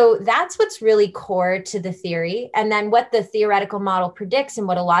 So that's what's really core to the theory. And then what the theoretical model predicts and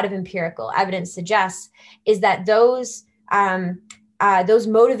what a lot of empirical evidence suggests is that those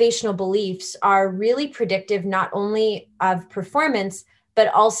motivational beliefs are really predictive not only of performance, but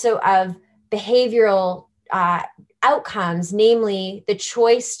also of behavioral outcomes, namely the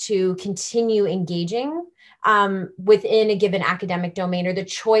choice to continue engaging within a given academic domain, or the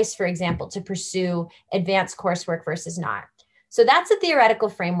choice, for example, to pursue advanced coursework versus not. So that's a theoretical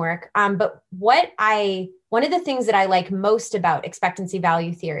framework. But one of the things that I like most about expectancy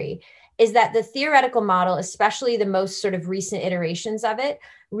value theory is that the theoretical model, especially the most sort of recent iterations of it,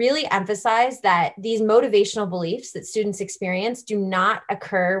 really emphasize that these motivational beliefs that students experience do not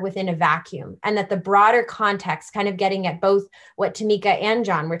occur within a vacuum, and that the broader context, kind of getting at both what Tamika and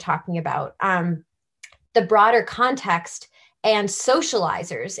John were talking about, the broader context and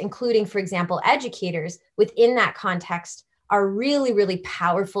socializers, including, for example, educators within that context, are really, really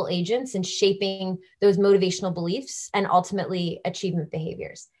powerful agents in shaping those motivational beliefs and ultimately achievement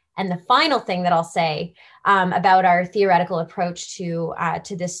behaviors. And the final thing that I'll say about our theoretical approach to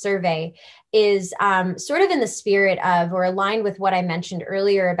this survey is sort of in the spirit of, or aligned with what I mentioned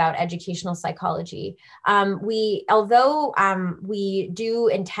earlier about educational psychology. Although we do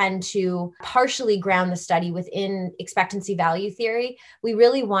intend to partially ground the study within expectancy value theory, we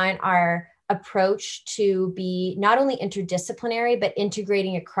really want our approach to be not only interdisciplinary, but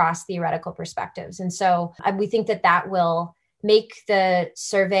integrating across theoretical perspectives. And so we think that will make the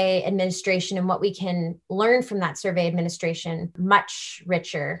survey administration and what we can learn from that survey administration much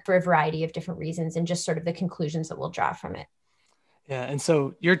richer for a variety of different reasons, and just sort of the conclusions that we'll draw from it. Yeah. And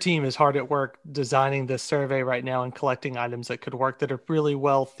so your team is hard at work designing this survey right now and collecting items that could work that are really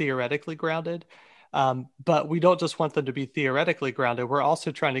well theoretically grounded. But we don't just want them to be theoretically grounded. We're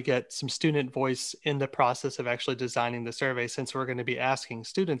also trying to get some student voice in the process of actually designing the survey, since we're going to be asking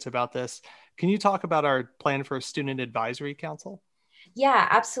students about this. Can you talk about our plan for a student advisory council? Yeah,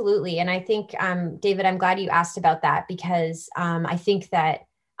 absolutely. And I think, David, I'm glad you asked about that, because I think that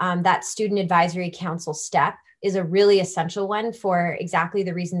that student advisory council step is a really essential one for exactly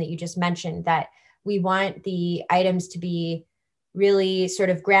the reason that you just mentioned, that we want the items to be really sort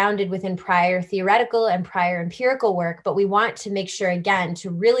of grounded within prior theoretical and prior empirical work, but we want to make sure, again, to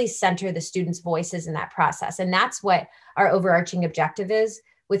really center the students' voices in that process. And that's what our overarching objective is,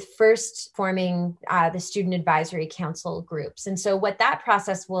 with first forming the student advisory council groups. And so what that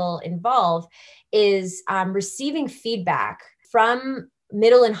process will involve is receiving feedback from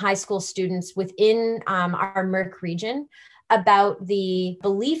middle and high school students within our MERC region about the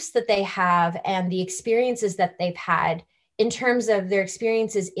beliefs that they have and the experiences that they've had in terms of their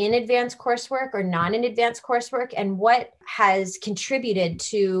experiences in advanced coursework or non in advanced coursework, and what has contributed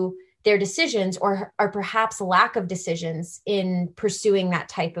to their decisions or perhaps lack of decisions in pursuing that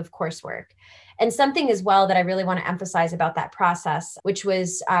type of coursework. And something as well that I really want to emphasize about that process, which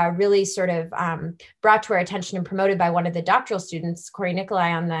was really sort of brought to our attention and promoted by one of the doctoral students, Corey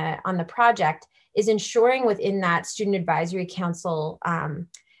Nicolai, on the project, is ensuring within that student advisory council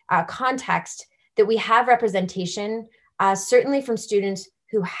context that we have representation, certainly from students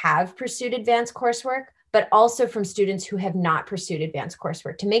who have pursued advanced coursework, but also from students who have not pursued advanced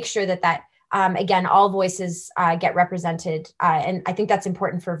coursework, to make sure that again, all voices get represented. And I think that's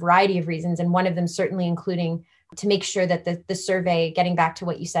important for a variety of reasons. And one of them certainly including to make sure that the survey, getting back to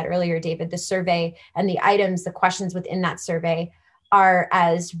what you said earlier, David, the survey and the items, the questions within that survey are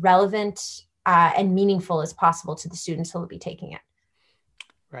as relevant and meaningful as possible to the students who will be taking it.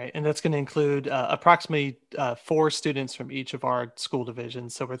 Right. And that's going to include approximately 4 students from each of our school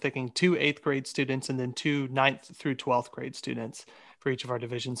divisions. So we're thinking 2 8th grade students and then 2 9th through 12th grade students for each of our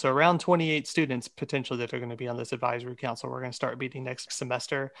divisions. So around 28 students potentially that are going to be on this advisory council. We're going to start meeting next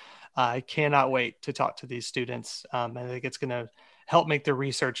semester. I cannot wait to talk to these students. I think it's going to help make the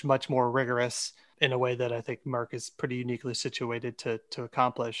research much more rigorous in a way that I think Merck is pretty uniquely situated to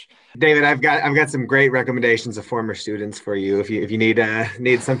accomplish. David, I've got some great recommendations of former students for you if you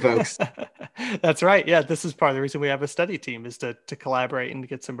need some folks. That's right. Yeah, this is part of the reason we have a study team is to collaborate and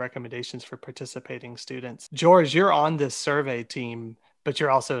get some recommendations for participating students. George, you're on this survey team, but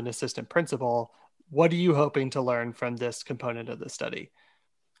you're also an assistant principal. What are you hoping to learn from this component of the study?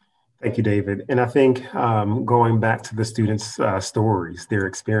 Thank you, David. And I think going back to the students' stories, their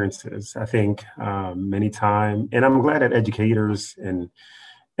experiences, I think many times, and I'm glad that educators and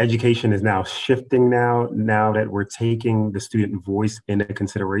education is now shifting now that we're taking the student voice into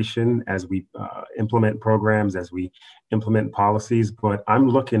consideration as we implement programs, as we implement policies. But I'm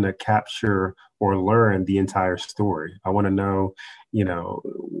looking to capture or learn the entire story. I want to know,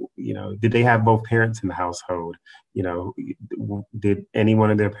 did they have both parents in the household? Did any one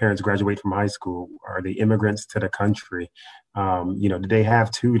of their parents graduate from high school? Are they immigrants to the country? Did they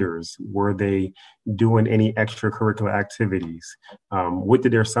have tutors? Were they doing any extracurricular activities? What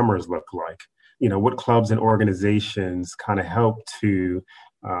did their summers look like? What clubs and organizations kind of helped to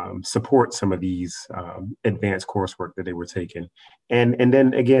support some of these advanced coursework that they were taking? And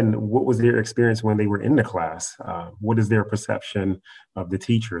then again, what was their experience when they were in the class? What is their perception of the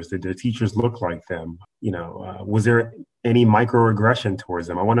teachers? Did the teachers look like them? Was there any microaggression towards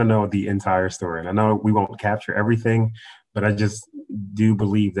them? I want to know the entire story. And I know we won't capture everything, but I just do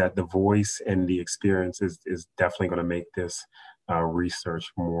believe that the voice and the experience is definitely going to make this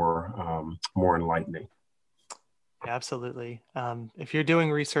research more enlightening. Absolutely. If you're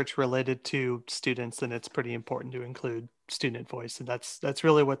doing research related to students, then it's pretty important to include student voice. And that's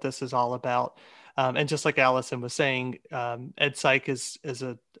really what this is all about. And just like Allison was saying, EdPsych is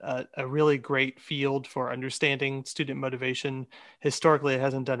a really great field for understanding student motivation. Historically, it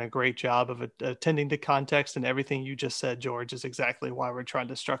hasn't done a great job of attending to context, and everything you just said, George, is exactly why we're trying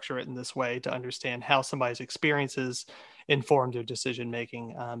to structure it in this way to understand how somebody's experiences inform their decision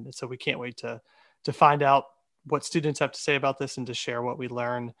making. And so we can't wait to find out what students have to say about this and to share what we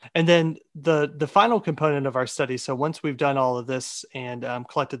learn. And then the final component of our study. So once we've done all of this and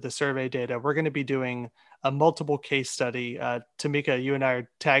collected the survey data, we're going to be doing a multiple case study. Tamika, you and I are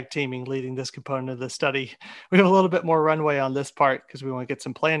tag teaming leading this component of the study. We have a little bit more runway on this part because we want to get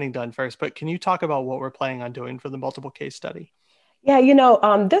some planning done first, but can you talk about what we're planning on doing for the multiple case study? Yeah,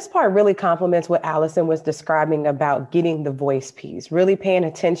 this part really complements what Allison was describing about getting the voice piece, really paying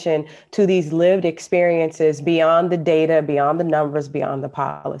attention to these lived experiences beyond the data, beyond the numbers, beyond the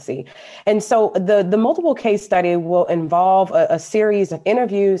policy. And so the multiple case study will involve a series of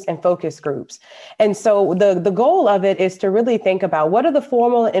interviews and focus groups. And so the goal of it is to really think about what are the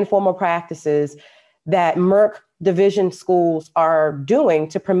formal and informal practices that Merck division schools are doing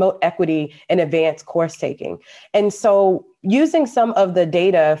to promote equity in advanced course taking. And so using some of the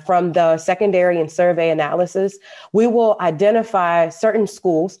data from the secondary and survey analysis, we will identify certain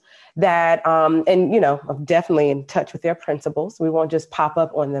schools that, I'm definitely in touch with their principals. We won't just pop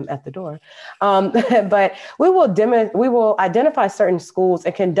up on them at the door. But we will identify certain schools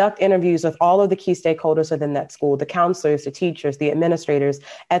and conduct interviews with all of the key stakeholders within that school, the counselors, the teachers, the administrators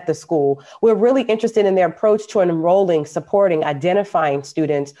at the school. We're really interested in their approach to enrolling, supporting, identifying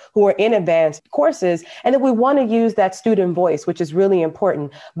students who are in advanced courses. And then we want to use that student voice, which is really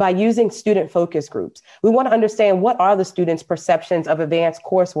important, by using student focus groups. We want to understand what are the students' perceptions of advanced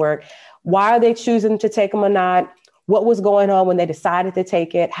coursework. Why are they choosing to take them or not? What was going on when they decided to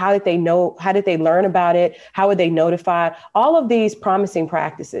take it? How did they know? How did they learn about it? How were they notified? All of these promising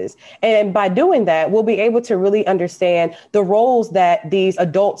practices. And by doing that, we'll be able to really understand the roles that these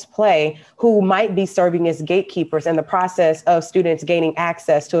adults play who might be serving as gatekeepers in the process of students gaining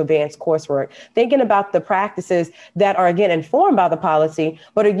access to advanced coursework. Thinking about the practices that are, again, informed by the policy,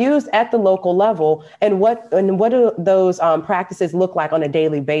 but are used at the local level, and what do those practices look like on a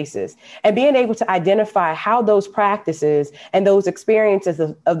daily basis? And being able to identify how those practices and those experiences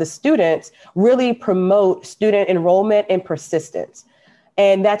of the students really promote student enrollment and persistence.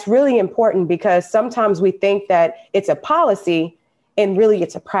 And that's really important because sometimes we think that it's a policy And really,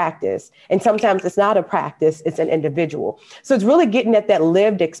 it's a practice. And sometimes it's not a practice, it's an individual. So it's really getting at that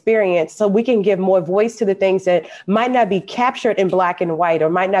lived experience so we can give more voice to the things that might not be captured in black and white or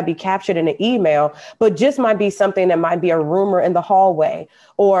might not be captured in an email, but just might be something that might be a rumor in the hallway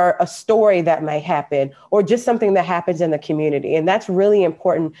or a story that may happen or just something that happens in the community. And that's really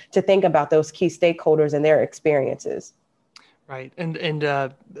important to think about those key stakeholders and their experiences. Right. And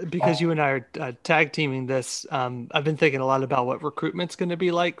because you and I are tag teaming this, I've been thinking a lot about what recruitment's going to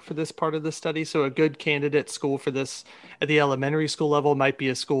be like for this part of the study. So a good candidate school for this at the elementary school level might be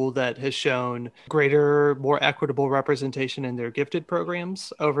a school that has shown greater, more equitable representation in their gifted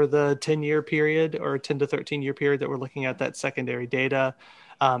programs over the 10-year period or 10 to 13-year period that we're looking at that secondary data.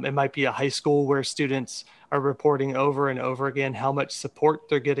 It might be a high school where students are reporting over and over again how much support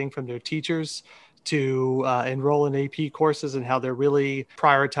they're getting from their teachers to enroll in AP courses and how they're really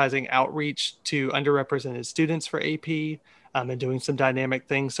prioritizing outreach to underrepresented students for AP and doing some dynamic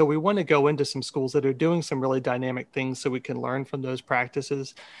things. So we want to go into some schools that are doing some really dynamic things so we can learn from those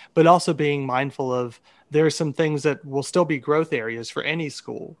practices, but also being mindful of there are some things that will still be growth areas for any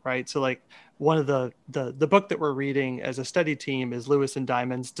school, right? So like one of the book that we're reading as a study team is Lewis and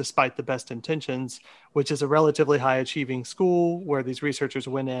Diamonds, Despite the Best Intentions, which is a relatively high achieving school where these researchers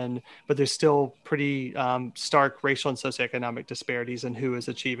went in, but there's still pretty stark racial and socioeconomic disparities in who is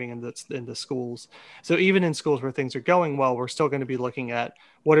achieving in the schools. So even in schools where things are going well, we're still going to be looking at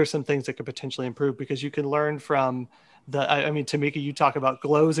what are some things that could potentially improve, because you can learn from Tamika, you talk about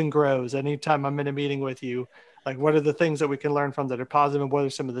glows and grows. Anytime I'm in a meeting with you, like what are the things that we can learn from that are positive and what are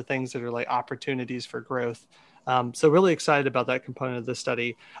some of the things that are like opportunities for growth? So really excited about that component of the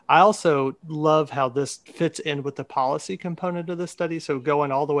study. I also love how this fits in with the policy component of the study. So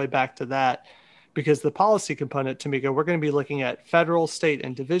going all the way back to that, because the policy component, Tamika, we're going to be looking at federal, state,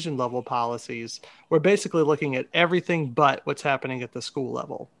 and division level policies. We're basically looking at everything but what's happening at the school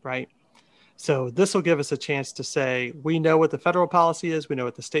level, right? So this will give us a chance to say, we know what the federal policy is. We know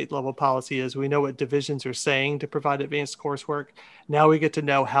what the state level policy is. We know what divisions are saying to provide advanced coursework. Now we get to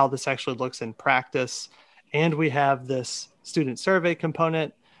know how this actually looks in practice. And we have this student survey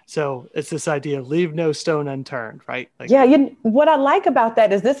component. So it's this idea of leave no stone unturned, right? What I like about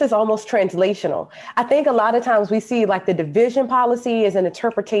that is this is almost translational. I think a lot of times we see like the division policy is an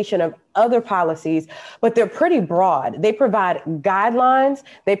interpretation of other policies, but they're pretty broad. They provide guidelines,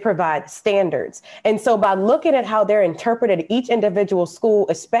 they provide standards. And so by looking at how they're interpreted each individual school,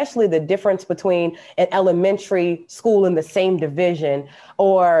 especially the difference between an elementary school in the same division,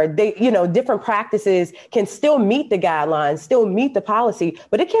 or different practices can still meet the guidelines, still meet the policy,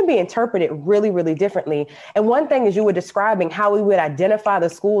 but it can be interpreted really, really differently. And one thing is you were describing how we would identify the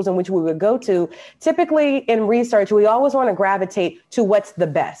schools in which we would go to. Typically in research, we always want to gravitate to what's the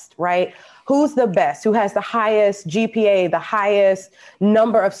best, right? Who's the best? Who has the highest GPA, the highest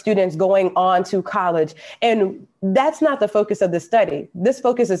number of students going on to college? And that's not the focus of the study. This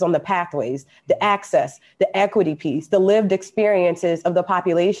focuses on the pathways, the access, the equity piece, the lived experiences of the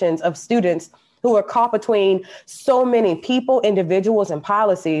populations of students who are caught between so many people, individuals, and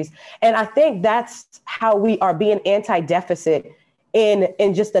policies. And I think that's how we are being anti-deficit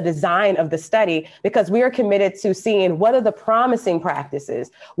in just the design of the study, because we are committed to seeing what are the promising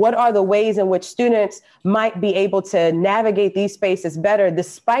practices, what are the ways in which students might be able to navigate these spaces better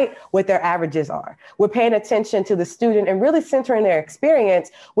despite what their averages are. We're paying attention to the student and really centering their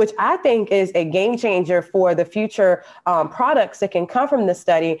experience, which I think is a game changer for the future products that can come from this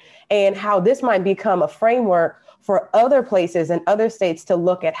study, and how this might become a framework for other places and other states to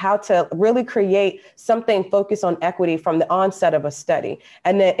look at how to really create something focused on equity from the onset of a study.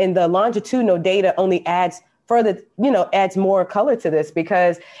 And then in the longitudinal data only adds more color to this,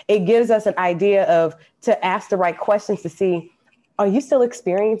 because it gives us an idea to ask the right questions to see, are you still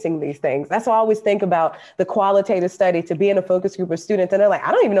experiencing these things? That's why I always think about the qualitative study, to be in a focus group of students. And they're like,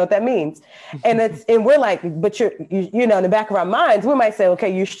 I don't even know what that means. And we're like, but you in the back of our minds, we might say,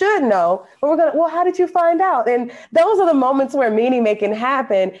 okay, you should know, but well, how did you find out? And those are the moments where meaning making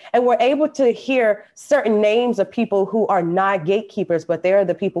happen. And we're able to hear certain names of people who are not gatekeepers, but they're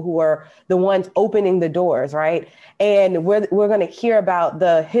the people who are the ones opening the doors, right? And we're going to hear about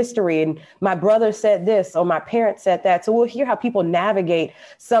the history, and my brother said this, or my parents said that. So we'll hear how people navigate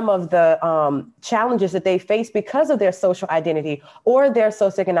some of the challenges that they face because of their social identity or their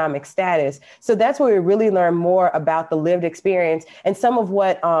socioeconomic status. So that's where we really learn more about the lived experience and some of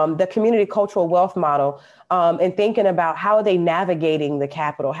what the community cultural wealth model, and thinking about how are they navigating the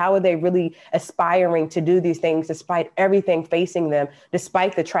capital? How are they really aspiring to do these things despite everything facing them,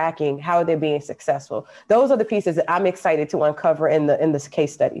 despite the tracking? How are they being successful? Those are the pieces that I'm excited to uncover in this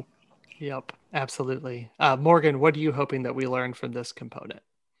case study. Yep, absolutely. Morgan, what are you hoping that we learn from this component?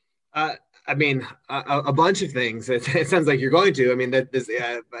 I mean, a bunch of things. It sounds like you're going to. I mean,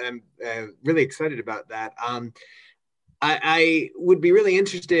 I'm really excited about that. I would be really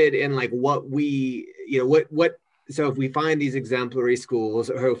interested in like what we, what. So if we find these exemplary schools,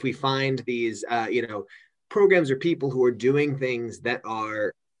 or if we find these, programs or people who are doing things that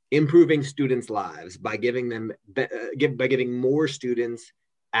are improving students' lives by giving them, by giving more students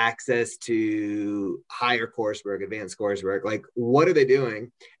access to higher coursework, advanced coursework, like what are they doing?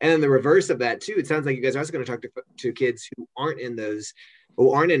 And then the reverse of that too, it sounds like you guys are also going to talk to kids who aren't in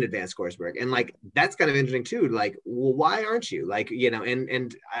advanced coursework. And like, that's kind of interesting too. Like, well, why aren't you? Like,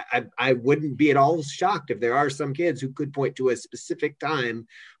 and I wouldn't be at all shocked if there are some kids who could point to a specific time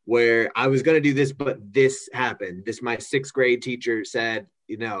where I was going to do this, but this happened. My sixth grade teacher said,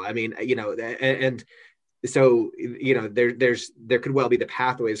 and so, there could well be the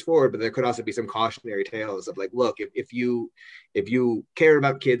pathways forward, but there could also be some cautionary tales of like, look, if you care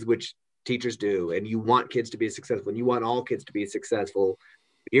about kids, which teachers do, and you want kids to be successful, and you want all kids to be successful,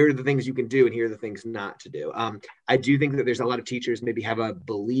 here are the things you can do, and here are the things not to do. I do think that there's a lot of teachers maybe have a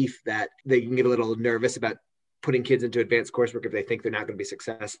belief that they can get a little nervous about putting kids into advanced coursework if they think they're not going to be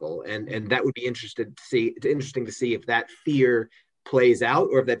successful, and that would be interesting to see if that fear plays out,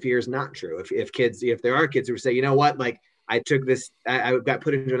 or if that fear is not true. If there are kids who say, you know what, like I took this, I got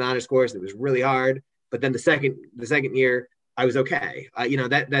put into an honors course, it was really hard, but then the second year I was okay.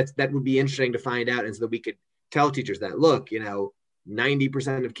 That would be interesting to find out, and so that we could tell teachers that, look,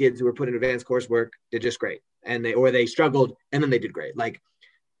 90% of kids who were put in advanced coursework did just great, and they struggled and then they did great. Like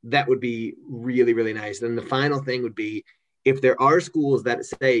that would be really, really nice. Then the final thing would be, if there are schools that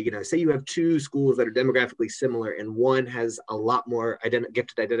say you have two schools that are demographically similar and one has a lot more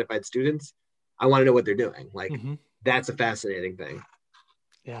gifted identified students, I want to know what they're doing. Like, That's a fascinating thing.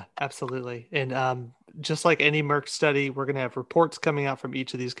 Yeah, absolutely. And just like any Merck study, we're going to have reports coming out from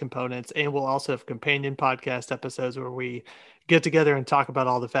each of these components, and we'll also have companion podcast episodes where we get together and talk about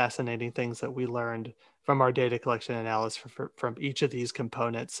all the fascinating things that we learned from our data collection analysis from each of these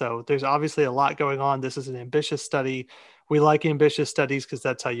components. So there's obviously a lot going on. This is an ambitious study. We like ambitious studies because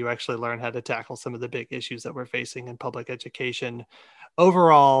that's how you actually learn how to tackle some of the big issues that we're facing in public education.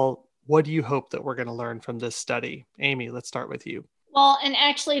 Overall, what do you hope that we're going to learn from this study? Amy, let's start with you. Well, and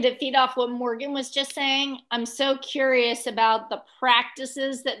actually to feed off what Morgan was just saying, I'm so curious about the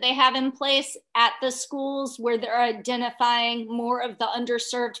practices that they have in place at the schools where they're identifying more of the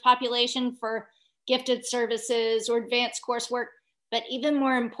underserved population for gifted services or advanced coursework. But even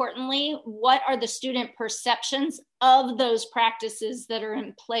more importantly, what are the student perceptions of those practices that are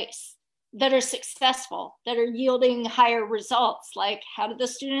in place, that are successful, that are yielding higher results? Like, how do the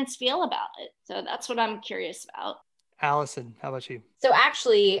students feel about it? So that's what I'm curious about. Allison, how about you? So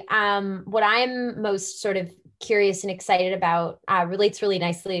actually, what I'm most sort of curious and excited about relates really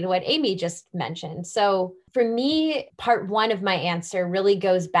nicely to what Amy just mentioned. So for me, part one of my answer really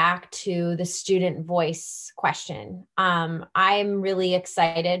goes back to the student voice question. I'm really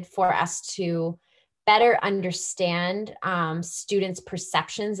excited for us to better understand students'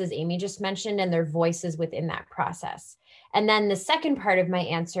 perceptions, as Amy just mentioned, and their voices within that process. And then the second part of my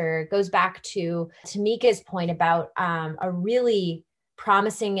answer goes back to Tamika's point about a really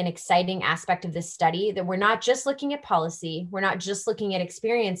promising and exciting aspect of this study, that we're not just looking at policy, we're not just looking at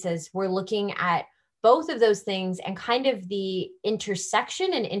experiences, we're looking at both of those things and kind of the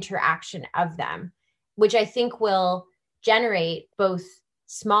intersection and interaction of them, which I think will generate both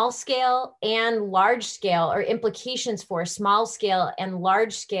small scale and large scale, or implications for small scale and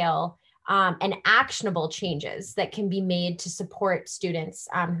large scale and actionable changes that can be made to support students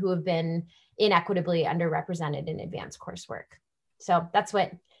who have been inequitably underrepresented in advanced coursework. So that's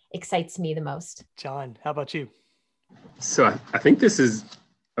what excites me the most. John, how about you? So I think this is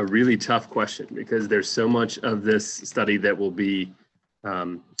a really tough question, because there's so much of this study that will be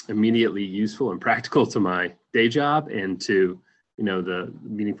immediately useful and practical to my day job and to the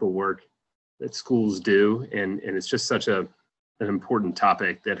meaningful work that schools do, and it's just such an important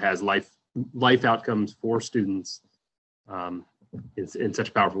topic that has life outcomes for students in such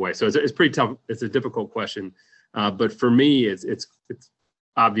a powerful way. So it's pretty tough. It's a difficult question, but for me, it's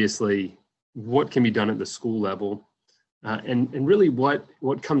obviously what can be done at the school level, and really what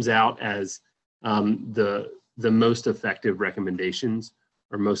comes out as the most effective recommendations,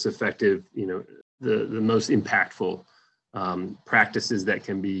 or most effective, the most impactful practices that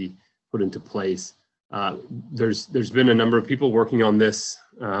can be put into place. There's been a number of people working on this,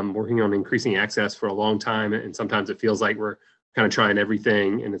 working on increasing access for a long time, and sometimes it feels like we're kind of trying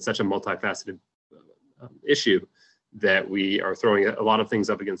everything, and it's such a multifaceted issue. that we are throwing a lot of things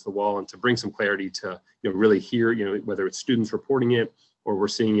up against the wall, and to bring some clarity to, really hear, whether it's students reporting it or we're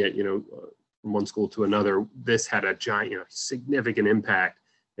seeing it, from one school to another, this had a giant, significant impact,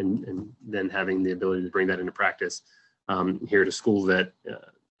 and then having the ability to bring that into practice here at a school that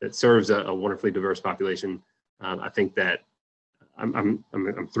serves a wonderfully diverse population. I think that I'm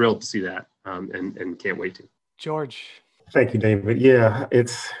thrilled to see that, and can't wait to. George. Thank you, David. Yeah,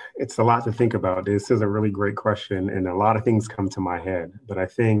 it's a lot to think about. This is a really great question, and a lot of things come to my head. But I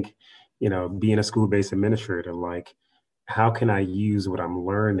think, being a school-based administrator, like, how can I use what I'm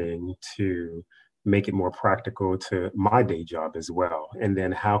learning to make it more practical to my day job as well? And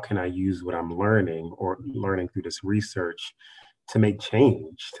then how can I use what I'm learning through this research to make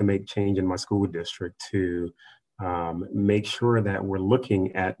change in my school district, to make sure that we're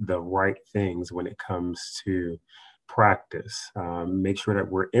looking at the right things when it comes to practice, make sure that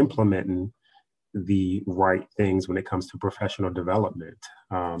we're implementing the right things when it comes to professional development,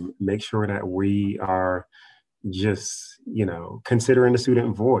 make sure that we are just, considering the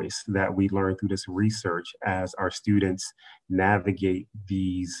student voice that we learn through this research as our students navigate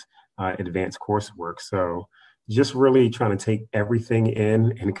these advanced coursework. So just really trying to take everything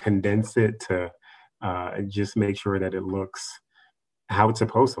in and condense it to just make sure that it looks how it's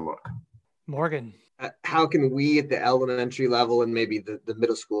supposed to look. Morgan. How can we at the elementary level and maybe the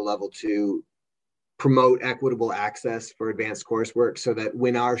middle school level to promote equitable access for advanced coursework so that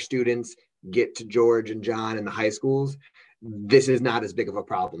when our students get to George and John in the high schools, this is not as big of a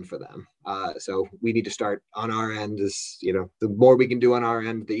problem for them? So we need to start on our end. The more we can do on our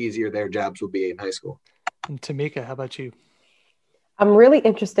end, the easier their jobs will be in high school. And Tamika, how about you? I'm really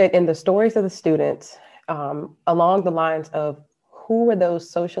interested in the stories of the students along the lines of who were those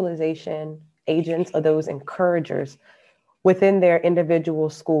socialization agents or those encouragers within their individual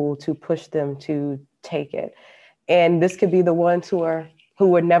school to push them to take it. And this could be the ones who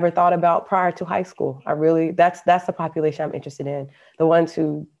were never thought about prior to high school. That's the population I'm interested in. The ones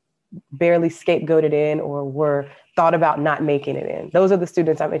who barely scapegoated in or were thought about not making it in. Those are the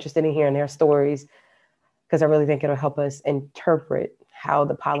students I'm interested in hearing their stories, because I really think it'll help us interpret how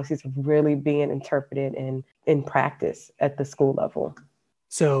the policies are really being interpreted in practice at the school level.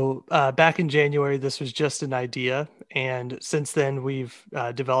 So back in January, this was just an idea. And since then, we've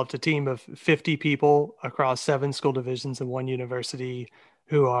developed a team of 50 people across 7 school divisions and 1 university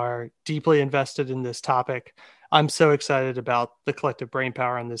who are deeply invested in this topic. I'm so excited about the collective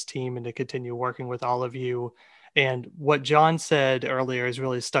brainpower on this team and to continue working with all of you. And what John said earlier has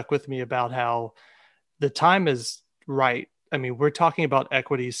really stuck with me about how the time is right. I mean, we're talking about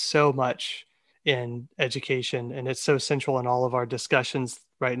equity so much in education, and it's so central in all of our discussions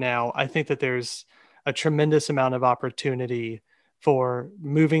right now. I think that there's a tremendous amount of opportunity for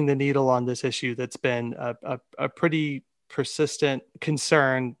moving the needle on this issue that's been a pretty persistent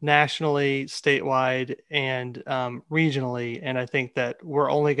concern nationally, statewide, and regionally. And I think that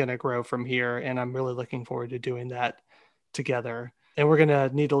we're only going to grow from here, and I'm really looking forward to doing that together. And we're going to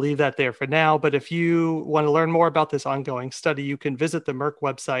need to leave that there for now. But if you want to learn more about this ongoing study, you can visit the MERC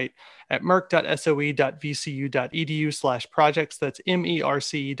website at merc.soe.vcu.edu/projects. That's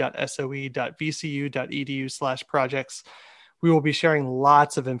merc.soe.vcu.edu/projects. We will be sharing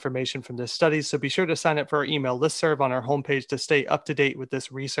lots of information from this study, so be sure to sign up for our email listserv on our homepage to stay up to date with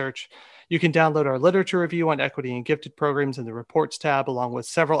this research. You can download our literature review on equity and gifted programs in the reports tab, along with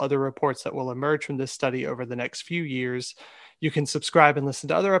several other reports that will emerge from this study over the next few years. You can subscribe and listen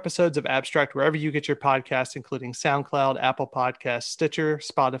to other episodes of Abstract wherever you get your podcasts, including SoundCloud, Apple Podcasts, Stitcher,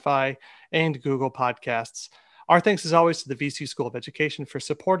 Spotify, and Google Podcasts. Our thanks, as always, to the VCU School of Education for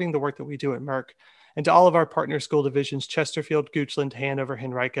supporting the work that we do at MERC, and to all of our partner school divisions, Chesterfield, Goochland, Hanover,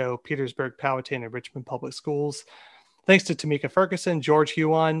 Henrico, Petersburg, Powhatan, and Richmond Public Schools. Thanks to Tamika Ferguson, George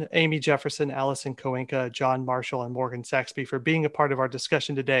Huon, Amy Jefferson, Allison Koenka, John Marshall, and Morgan Saxby for being a part of our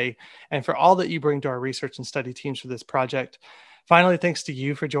discussion today, and for all that you bring to our research and study teams for this project. Finally, thanks to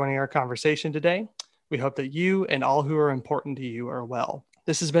you for joining our conversation today. We hope that you and all who are important to you are well.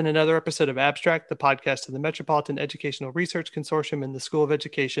 This has been another episode of Abstract, the podcast of the Metropolitan Educational Research Consortium in the School of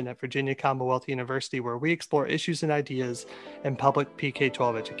Education at Virginia Commonwealth University, where we explore issues and ideas in public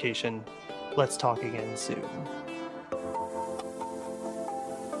PK-12 education. Let's talk again soon.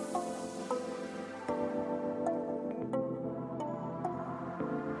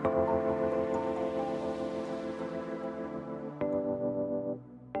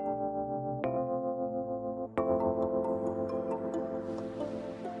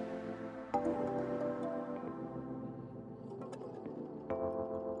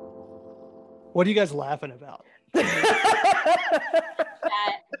 What are you guys laughing about?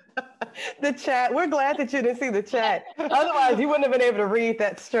 The chat. We're glad that you didn't see the chat. Otherwise, you wouldn't have been able to read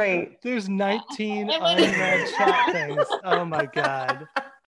that straight. There's 19 unread chat things. Oh my God.